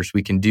dollars.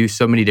 We can do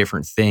so many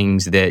different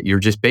things that you're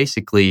just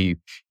basically,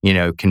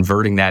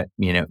 converting that,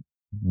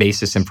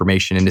 basis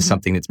information into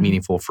something that's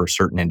meaningful for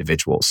certain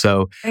individuals.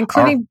 So,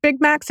 including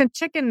Big Macs and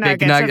chicken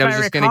nuggets. I was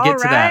just going to get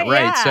to that,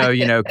 right? Yeah.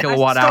 So,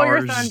 kilowatt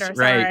hours,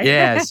 right?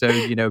 Yeah.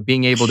 So,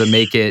 being able to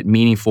make it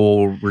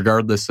meaningful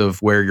regardless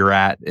of where you're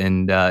at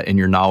and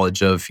your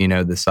knowledge of,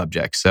 the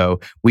subject. So,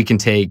 we can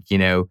take,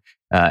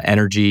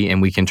 energy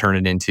and we can turn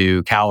it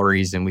into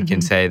calories, and we can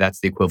say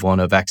that's the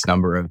equivalent of X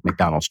number of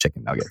McDonald's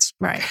chicken nuggets.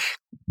 Right.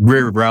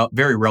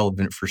 Very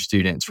relevant for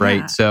students, right?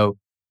 Yeah. So,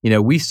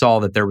 we saw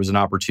that there was an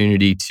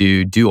opportunity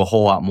to do a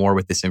whole lot more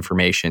with this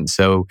information.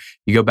 So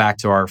you go back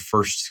to our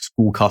first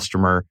school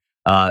customer,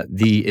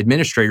 the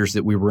administrators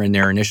that we were in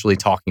there initially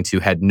talking to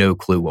had no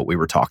clue what we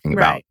were talking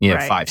about,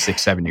 5,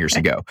 6, 7 years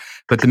ago.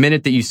 But the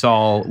minute that you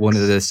saw one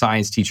of the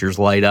science teachers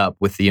light up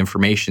with the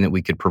information that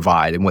we could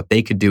provide and what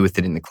they could do with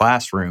it in the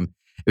classroom,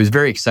 it was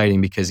very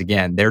exciting because,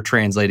 again, they're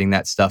translating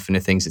that stuff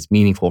into things that's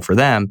meaningful for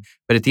them.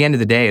 But at the end of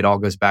the day, it all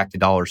goes back to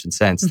dollars and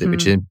cents,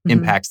 which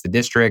impacts the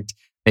district,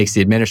 makes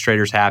the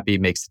administrators happy,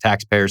 makes the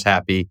taxpayers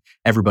happy.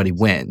 Everybody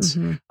wins.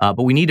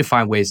 But we need to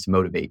find ways to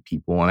motivate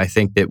people. And I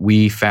think that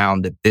we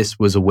found that this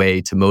was a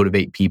way to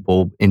motivate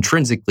people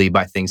intrinsically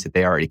by things that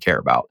they already care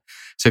about.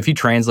 So if you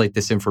translate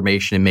this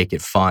information and make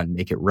it fun,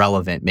 make it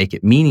relevant, make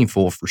it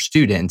meaningful for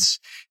students,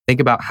 think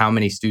about how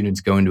many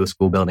students go into a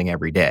school building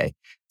every day.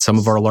 Some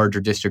of our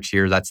larger districts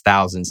here, that's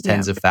thousands,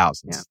 tens of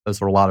thousands. Yeah.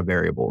 Those are a lot of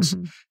variables.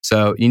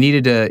 So you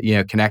needed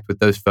to, connect with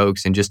those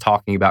folks, and just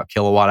talking about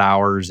kilowatt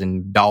hours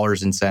and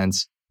dollars and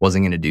cents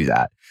wasn't going to do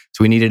that.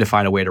 So we needed to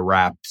find a way to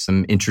wrap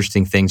some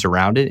interesting things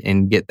around it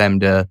and get them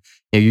to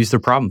use their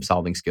problem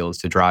solving skills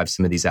to drive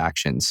some of these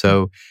actions.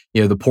 So,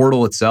 the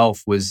portal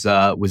itself was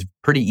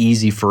pretty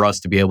easy for us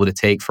to be able to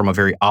take from a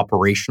very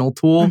operational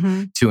tool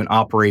to an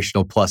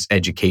operational plus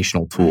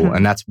educational tool.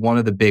 And that's one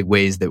of the big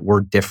ways that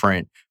we're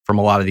different from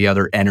a lot of the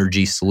other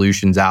energy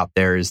solutions out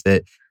there, is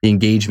that the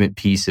engagement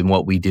piece in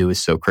what we do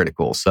is so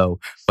critical. So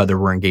whether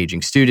we're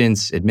engaging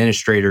students,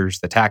 administrators,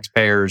 the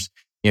taxpayers,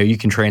 you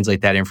can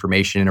translate that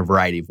information in a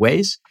variety of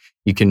ways.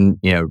 You can,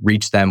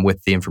 reach them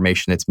with the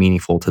information that's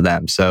meaningful to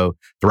them. So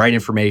the right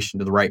information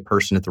to the right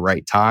person at the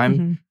right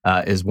time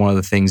is one of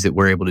the things that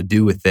we're able to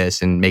do with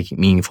this and make it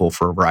meaningful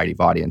for a variety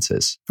of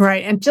audiences.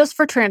 Right. And just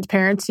for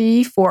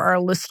transparency for our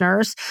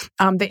listeners,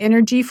 the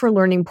Energy for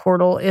Learning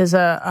portal is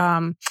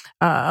a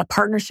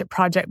partnership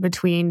project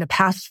between the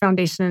Past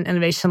Foundation and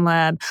Innovation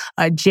Lab,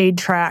 Jade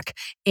Track,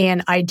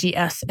 and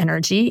IGS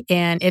Energy.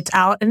 And it's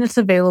out and it's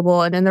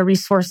available. And in the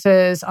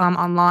resources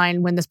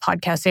online when this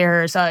podcast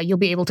airs, you'll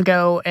be able to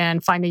go and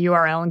find a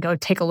URL and go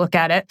take a look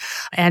at it.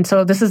 And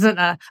so this isn't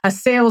a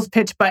sales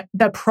pitch, but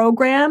the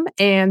program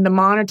and the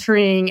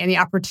monitoring and the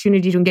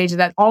opportunity to engage in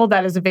that, all of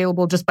that is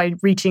available just by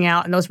reaching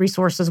out, and those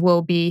resources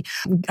will be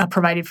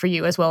provided for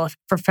you as well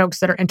for folks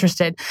that are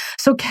interested.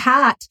 So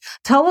Kat,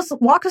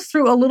 walk us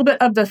through a little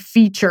bit of the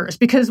features,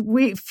 because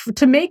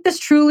to make this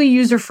truly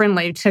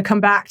user-friendly, to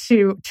come back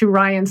to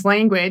Ryan's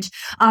language,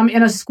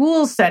 in a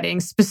school setting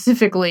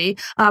specifically,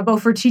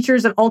 both for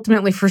teachers and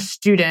ultimately for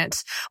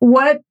students,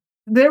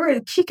 there were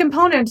key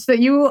components that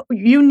you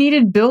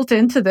needed built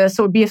into this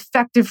so it would be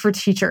effective for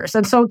teachers.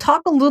 And so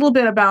talk a little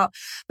bit about,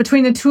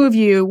 between the two of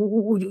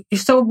you,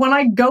 so when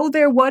I go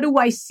there, what do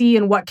I see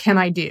and what can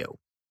I do?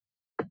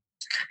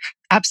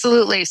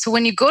 Absolutely. So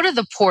when you go to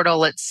the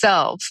portal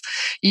itself,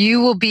 you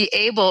will be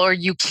able, or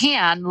you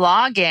can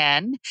log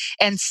in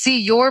and see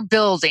your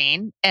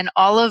building and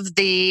all of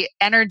the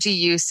energy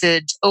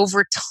usage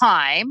over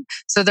time.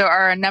 So there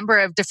are a number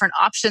of different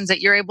options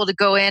that you're able to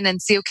go in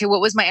and see, okay, what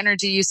was my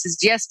energy usage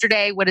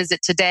yesterday? What is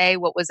it today?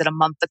 What was it a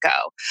month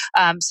ago?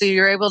 So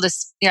you're able to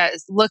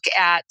look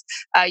at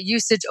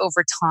usage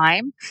over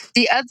time.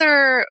 The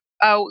other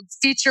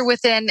feature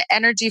within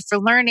Energy for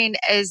Learning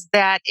is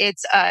that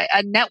it's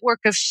a network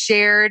of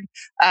shared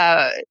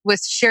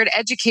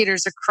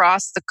educators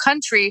across the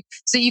country,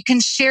 so you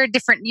can share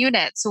different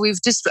units. So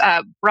we've just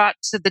brought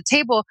to the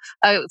table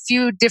a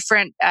few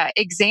different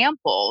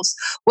examples.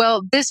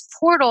 Well, this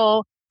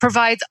portal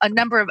provides a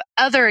number of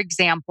other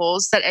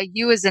examples that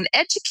you as an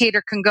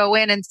educator can go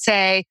in and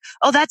say,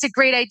 oh, that's a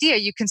great idea.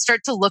 You can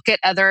start to look at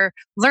other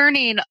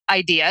learning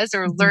ideas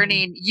or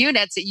learning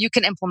units that you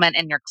can implement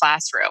in your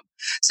classroom.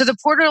 So the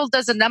portal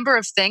does a number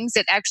of things.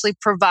 It actually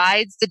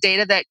provides the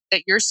data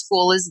that your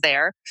school is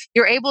there.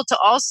 You're able to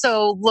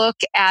also look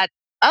at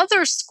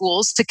other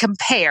schools to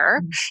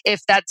compare,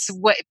 if that's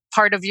what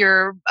part of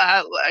your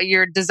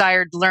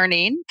desired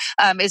learning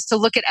is, to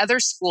look at other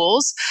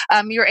schools.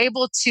 You're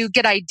able to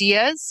get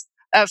ideas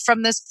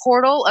from this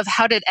portal of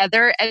how did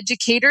other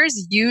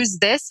educators use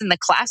this in the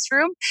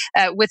classroom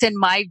within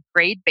my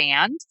grade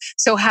band.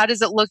 So how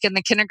does it look in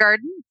the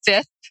kindergarten,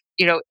 5th,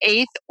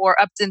 8th,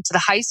 or up into the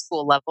high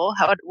school level?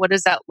 What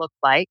does that look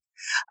like?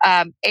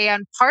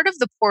 And part of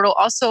the portal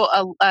also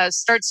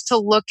starts to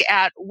look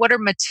at what are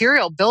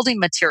building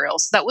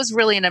materials. So that was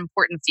really an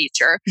important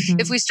feature.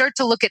 If we start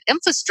to look at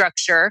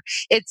infrastructure,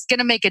 it's going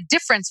to make a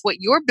difference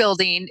what your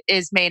building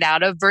is made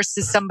out of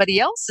versus somebody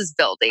else's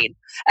building,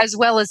 as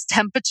well as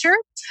temperature.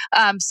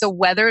 So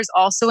weather is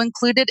also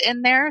included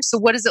in there. So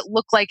what does it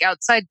look like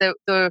outside?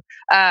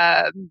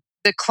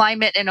 The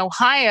climate in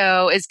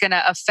Ohio is going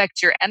to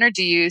affect your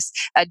energy use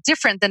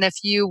different than if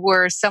you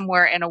were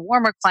somewhere in a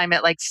warmer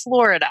climate like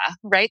Florida,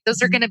 right?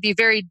 Those are going to be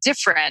very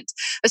different.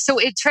 So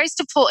it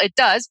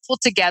does pull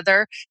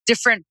together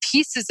different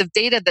pieces of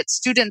data that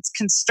students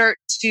can start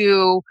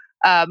to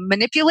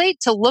manipulate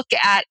to look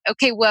at,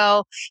 okay,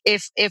 well,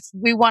 if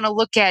we want to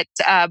look at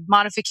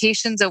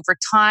modifications over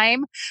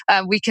time,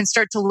 we can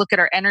start to look at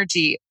our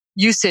energy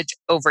usage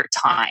over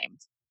time.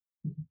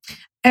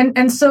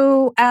 And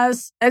so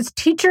as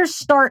teachers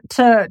start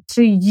to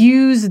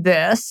use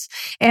this,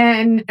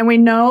 and we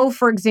know,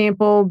 for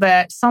example,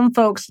 that some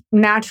folks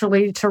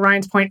naturally, to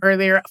Ryan's point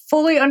earlier,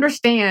 fully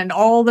understand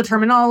all the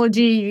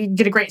terminology. You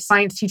get a great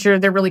science teacher,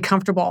 they're really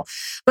comfortable.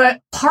 But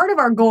part of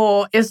our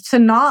goal is to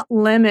not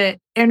limit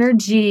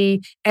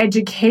energy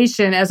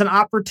education as an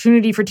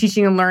opportunity for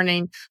teaching and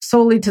learning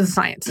solely to the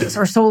sciences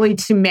or solely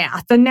to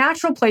math, the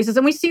natural places.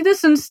 And we see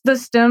this in the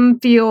STEM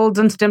fields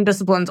and STEM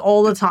disciplines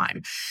all the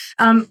time.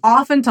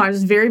 Oftentimes,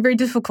 it's very, very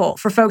difficult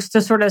for folks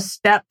to sort of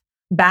step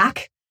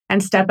back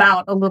and step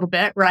out a little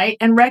bit, right?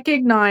 And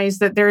recognize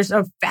that there's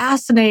a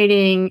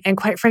fascinating and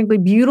quite frankly,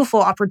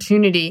 beautiful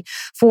opportunity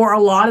for a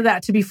lot of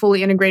that to be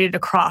fully integrated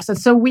across. And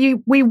so we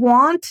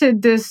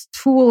wanted this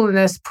tool and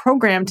this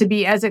program to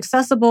be as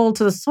accessible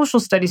to the social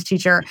studies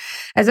teacher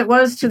as it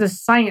was to the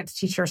science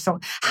teacher. So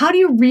how do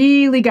you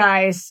really,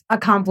 guys,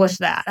 accomplish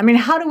that? I mean,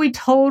 how do we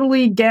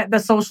totally get the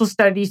social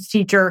studies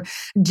teacher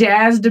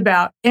jazzed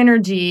about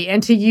energy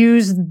and to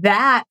use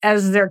that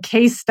as their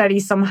case study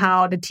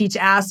somehow to teach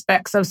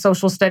aspects of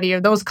social study or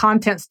those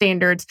content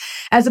standards,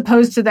 as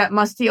opposed to that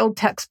musty old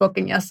textbook?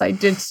 And yes, I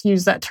did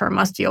use that term,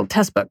 musty old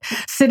textbook,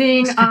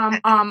 sitting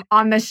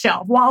on the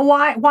shelf.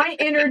 Why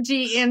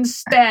energy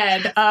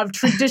instead of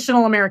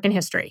traditional American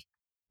history?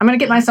 I'm going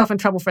to get myself in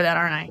trouble for that,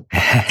 aren't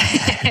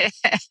I?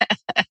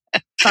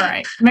 All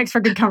right. Makes for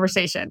good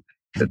conversation.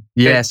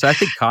 Yeah, so I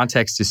think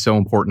context is so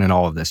important in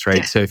all of this, right?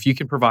 Yeah. So if you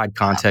can provide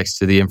context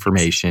to the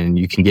information,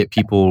 you can get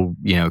people,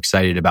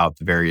 excited about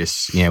the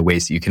various,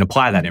 ways that you can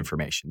apply that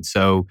information.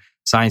 So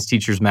science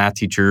teachers, math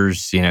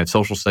teachers,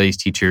 social studies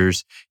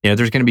teachers,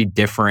 there's going to be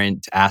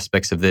different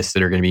aspects of this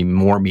that are going to be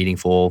more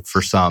meaningful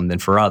for some than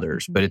for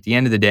others. But at the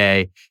end of the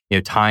day,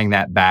 tying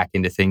that back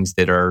into things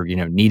that are,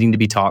 needing to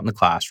be taught in the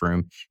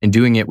classroom and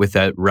doing it with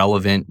that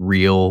relevant,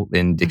 real,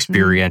 and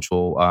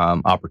experiential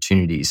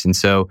opportunities. And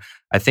so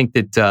I think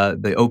that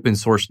the open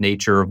source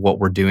nature of what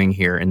we're doing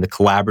here and the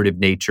collaborative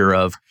nature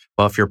of,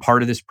 well, if you're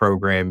part of this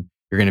program,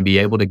 you're going to be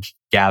able to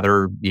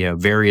gather,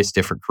 various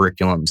different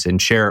curriculums and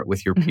share it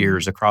with your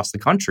peers across the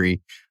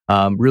country.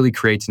 Really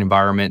creates an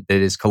environment that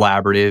is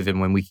collaborative,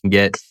 and when we can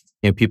get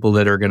people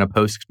that are going to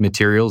post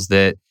materials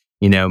that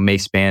may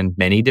span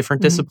many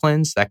different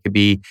disciplines, that could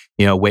be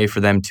a way for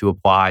them to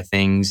apply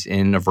things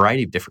in a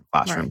variety of different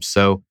classrooms.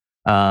 Right. So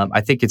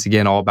I think it's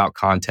again all about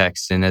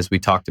context, and as we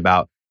talked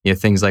about,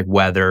 things like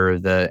weather,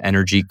 the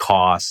energy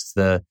costs,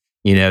 the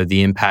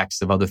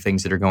impacts of other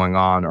things that are going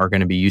on are going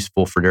to be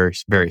useful for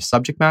various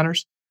subject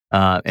matters,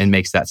 and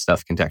makes that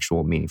stuff contextual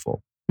and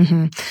meaningful.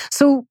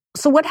 So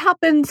what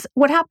happens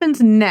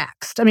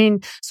next? I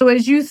mean, so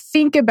as you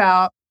think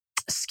about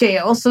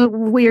scale, so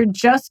we're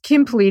just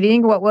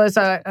completing what was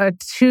a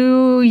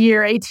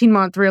 2-year,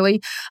 18-month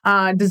really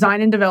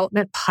design and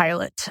development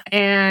pilot.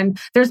 And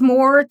there's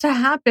more to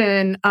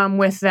happen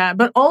with that.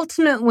 But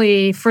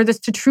ultimately, for this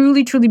to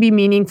truly be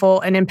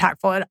meaningful and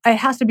impactful, it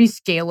has to be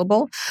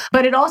scalable,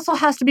 but it also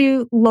has to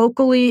be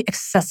locally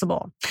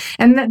accessible.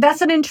 And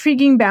that's an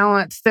intriguing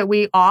balance that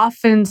we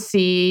often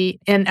see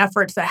in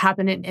efforts that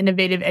happen in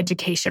innovative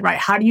education, right?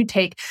 How do you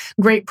take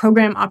great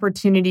program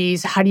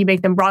opportunities? How do you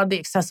make them broadly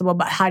accessible?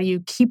 But how do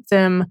you keep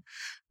them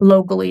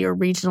locally or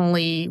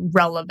regionally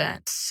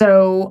relevant?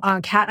 So,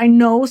 Kat, I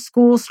know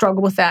schools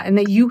struggle with that and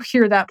that you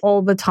hear that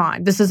all the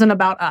time. This isn't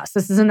about us.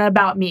 This isn't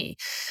about me.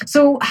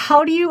 So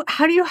how do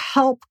you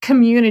help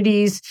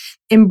communities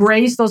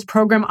embrace those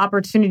program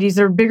opportunities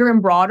that are bigger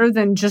and broader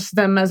than just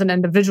them as an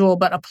individual,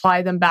 but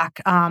apply them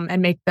back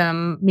and make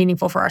them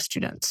meaningful for our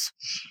students?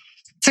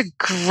 It's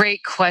a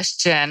great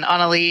question,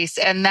 Annalise.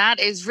 And that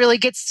really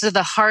gets to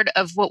the heart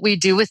of what we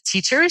do with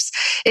teachers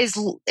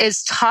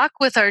is talk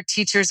with our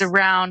teachers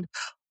around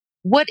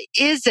what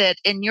is it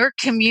in your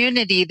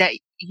community that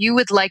you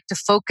would like to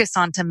focus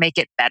on to make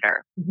it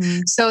better,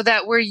 so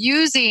that we're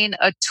using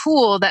a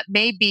tool that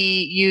may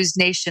be used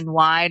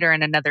nationwide or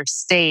in another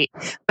state,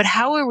 but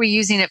how are we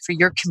using it for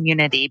your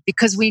community?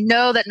 Because we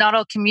know that not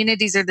all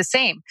communities are the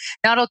same.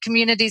 Not all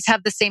communities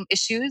have the same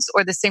issues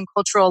or the same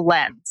cultural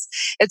lens.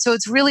 And so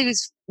it's really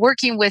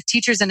working with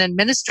teachers and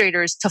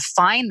administrators to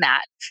find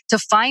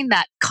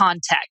that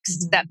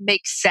context that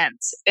makes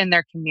sense in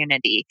their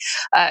community.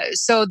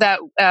 So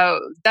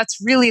that's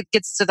really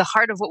gets to the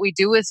heart of what we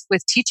do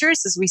with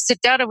teachers is we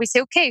sit down and we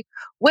say, okay,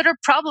 what are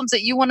problems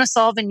that you want to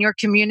solve in your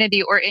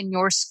community or in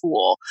your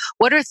school?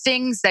 What are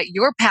things that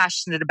you're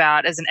passionate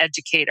about as an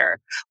educator?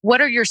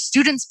 What are your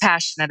students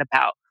passionate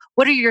about?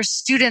 What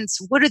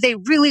do they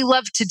really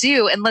love to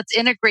do? And let's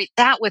integrate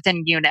that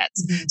within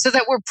units so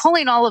that we're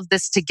pulling all of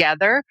this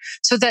together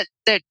so that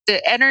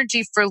the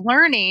energy for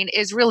learning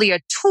is really a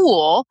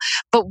tool.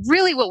 But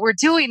really what we're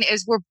doing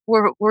is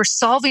we're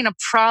solving a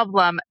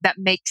problem that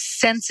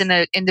makes sense in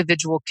an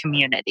individual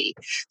community.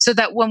 So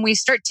that when we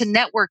start to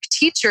network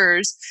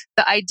teachers,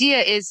 the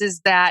idea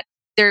is that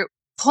they're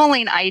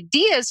pulling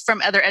ideas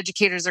from other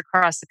educators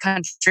across the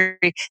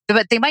country,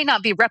 but they might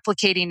not be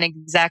replicating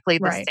exactly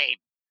the same.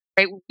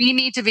 Right? We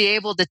need to be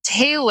able to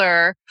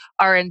tailor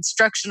our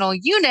instructional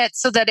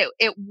units so that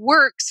it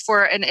works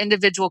for an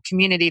individual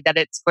community that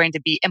it's going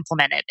to be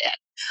implemented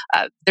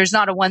in. There's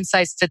not a one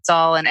size fits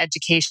all in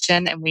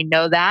education, and we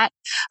know that.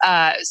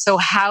 So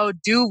how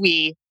do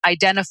we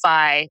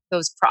identify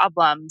those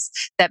problems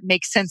that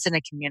make sense in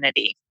a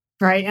community?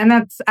 Right. And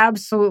that's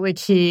absolutely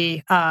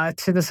key to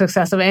the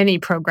success of any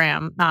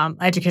program,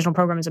 educational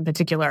programs in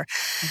particular.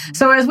 Mm-hmm.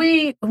 So as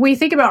we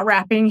think about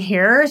wrapping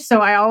here, so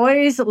I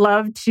always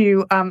love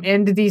to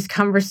end these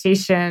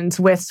conversations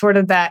with sort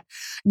of that,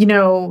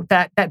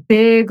 that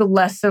big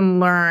lesson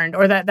learned,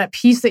 or that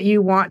piece that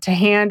you want to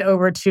hand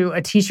over to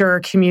a teacher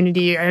or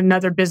community or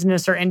another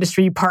business or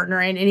industry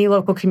partner in any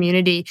local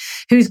community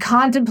who's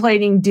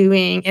contemplating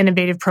doing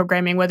innovative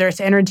programming, whether it's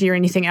energy or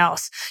anything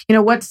else.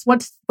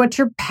 What's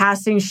your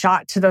passing shot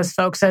to those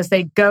folks as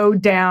they go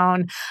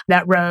down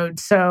that road?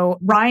 So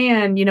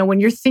Ryan, when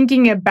you're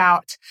thinking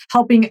about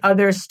helping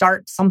others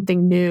start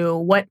something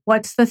new,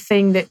 what's the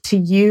thing that to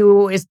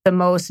you is the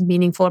most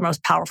meaningful or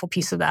most powerful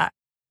piece of that?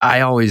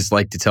 I always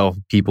like to tell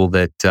people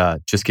that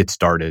just get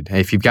started.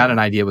 If you've got an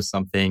idea with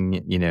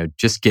something,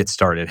 just get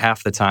started.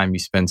 Half the time you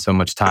spend so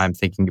much time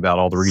thinking about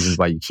all the reasons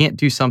why you can't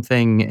do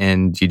something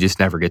and you just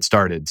never get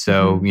started.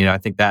 So, I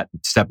think that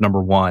step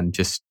number one,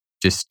 just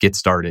get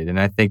started. And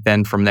I think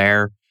then from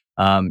there,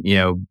 recognize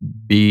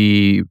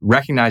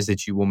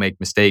that you will make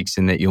mistakes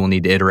and that you will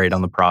need to iterate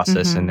on the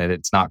process, and that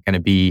it's not going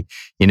to be,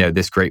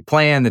 this great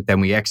plan that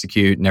then we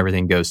execute and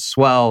everything goes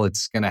swell.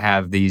 It's going to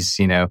have these,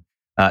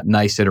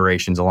 nice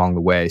iterations along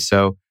the way.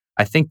 So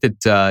I think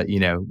that,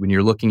 when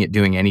you're looking at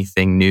doing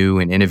anything new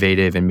and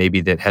innovative and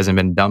maybe that hasn't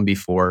been done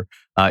before,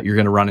 you're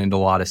going to run into a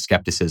lot of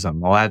skepticism.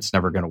 Well, that's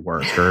never going to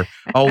work. Or,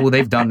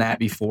 they've done that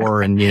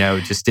before and,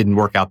 it just didn't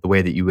work out the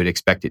way that you would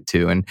expect it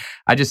to. And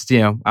I just,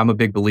 I'm a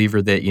big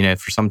believer that,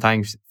 for some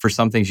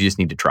things you just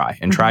need to try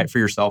and try it for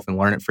yourself and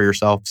learn it for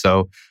yourself.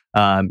 So,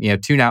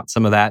 tune out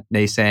some of that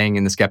naysaying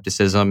and the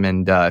skepticism.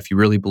 And if you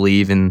really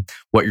believe in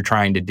what you're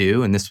trying to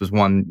do, and this was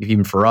one,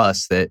 even for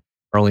us, that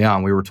early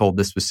on, we were told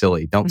this was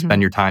silly. Don't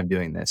spend your time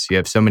doing this. You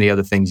have so many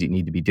other things you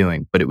need to be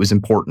doing, but it was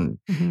important.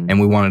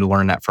 And we wanted to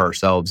learn that for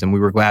ourselves. And we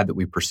were glad that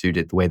we pursued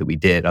it the way that we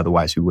did.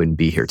 Otherwise, we wouldn't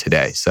be here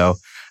today. So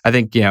I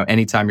think,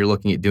 anytime you're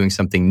looking at doing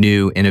something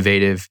new,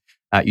 innovative,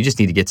 you just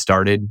need to get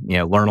started,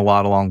 learn a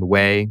lot along the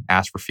way,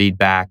 ask for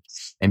feedback,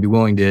 and be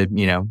willing to,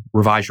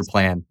 revise your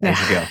plan as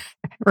you go.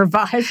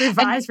 Revise.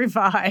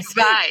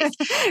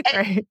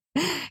 Great.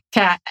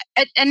 Kat.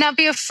 And not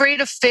be afraid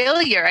of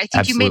failure. I think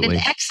Absolutely. You made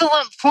an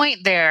excellent point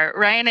there,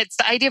 Ryan. It's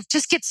the idea of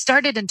just get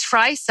started and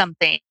try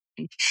something.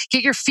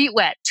 Get your feet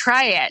wet,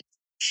 try it.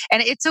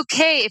 And it's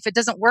okay if it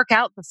doesn't work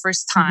out the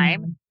first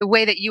time the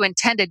way that you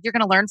intended. You're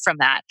going to learn from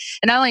that.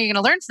 And not only are you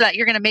going to learn from that,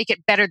 you're going to make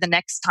it better the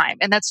next time.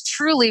 And that's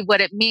truly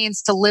what it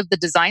means to live the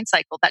design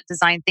cycle, that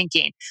design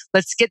thinking.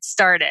 Let's get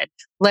started.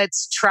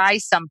 Let's try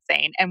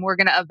something. And we're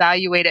going to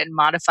evaluate it and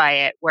modify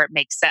it where it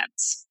makes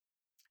sense.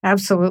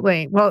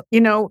 Absolutely. Well,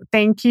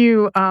 thank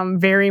you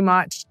very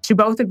much to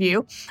both of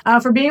you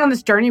for being on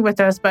this journey with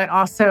us, but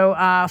also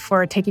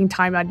for taking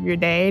time out of your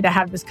day to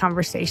have this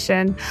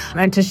conversation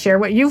and to share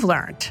what you've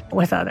learned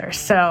with others.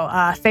 So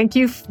thank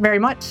you very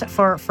much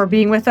for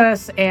being with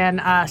us, and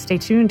stay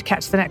tuned to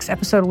catch the next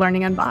episode of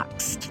Learning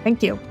Unboxed.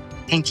 Thank you.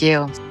 Thank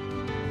you.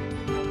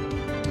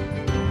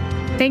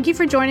 Thank you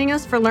for joining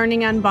us for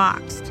Learning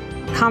Unboxed,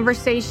 a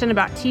conversation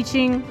about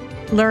teaching,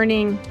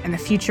 learning, and the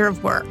future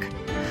of work.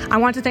 I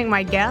want to thank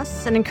my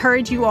guests and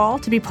encourage you all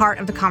to be part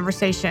of the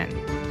conversation.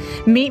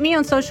 Meet me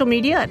on social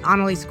media at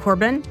Annalise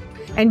Corbin,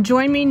 and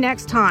join me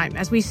next time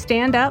as we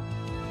stand up,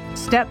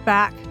 step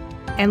back,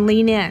 and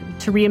lean in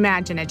to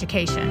reimagine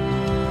education.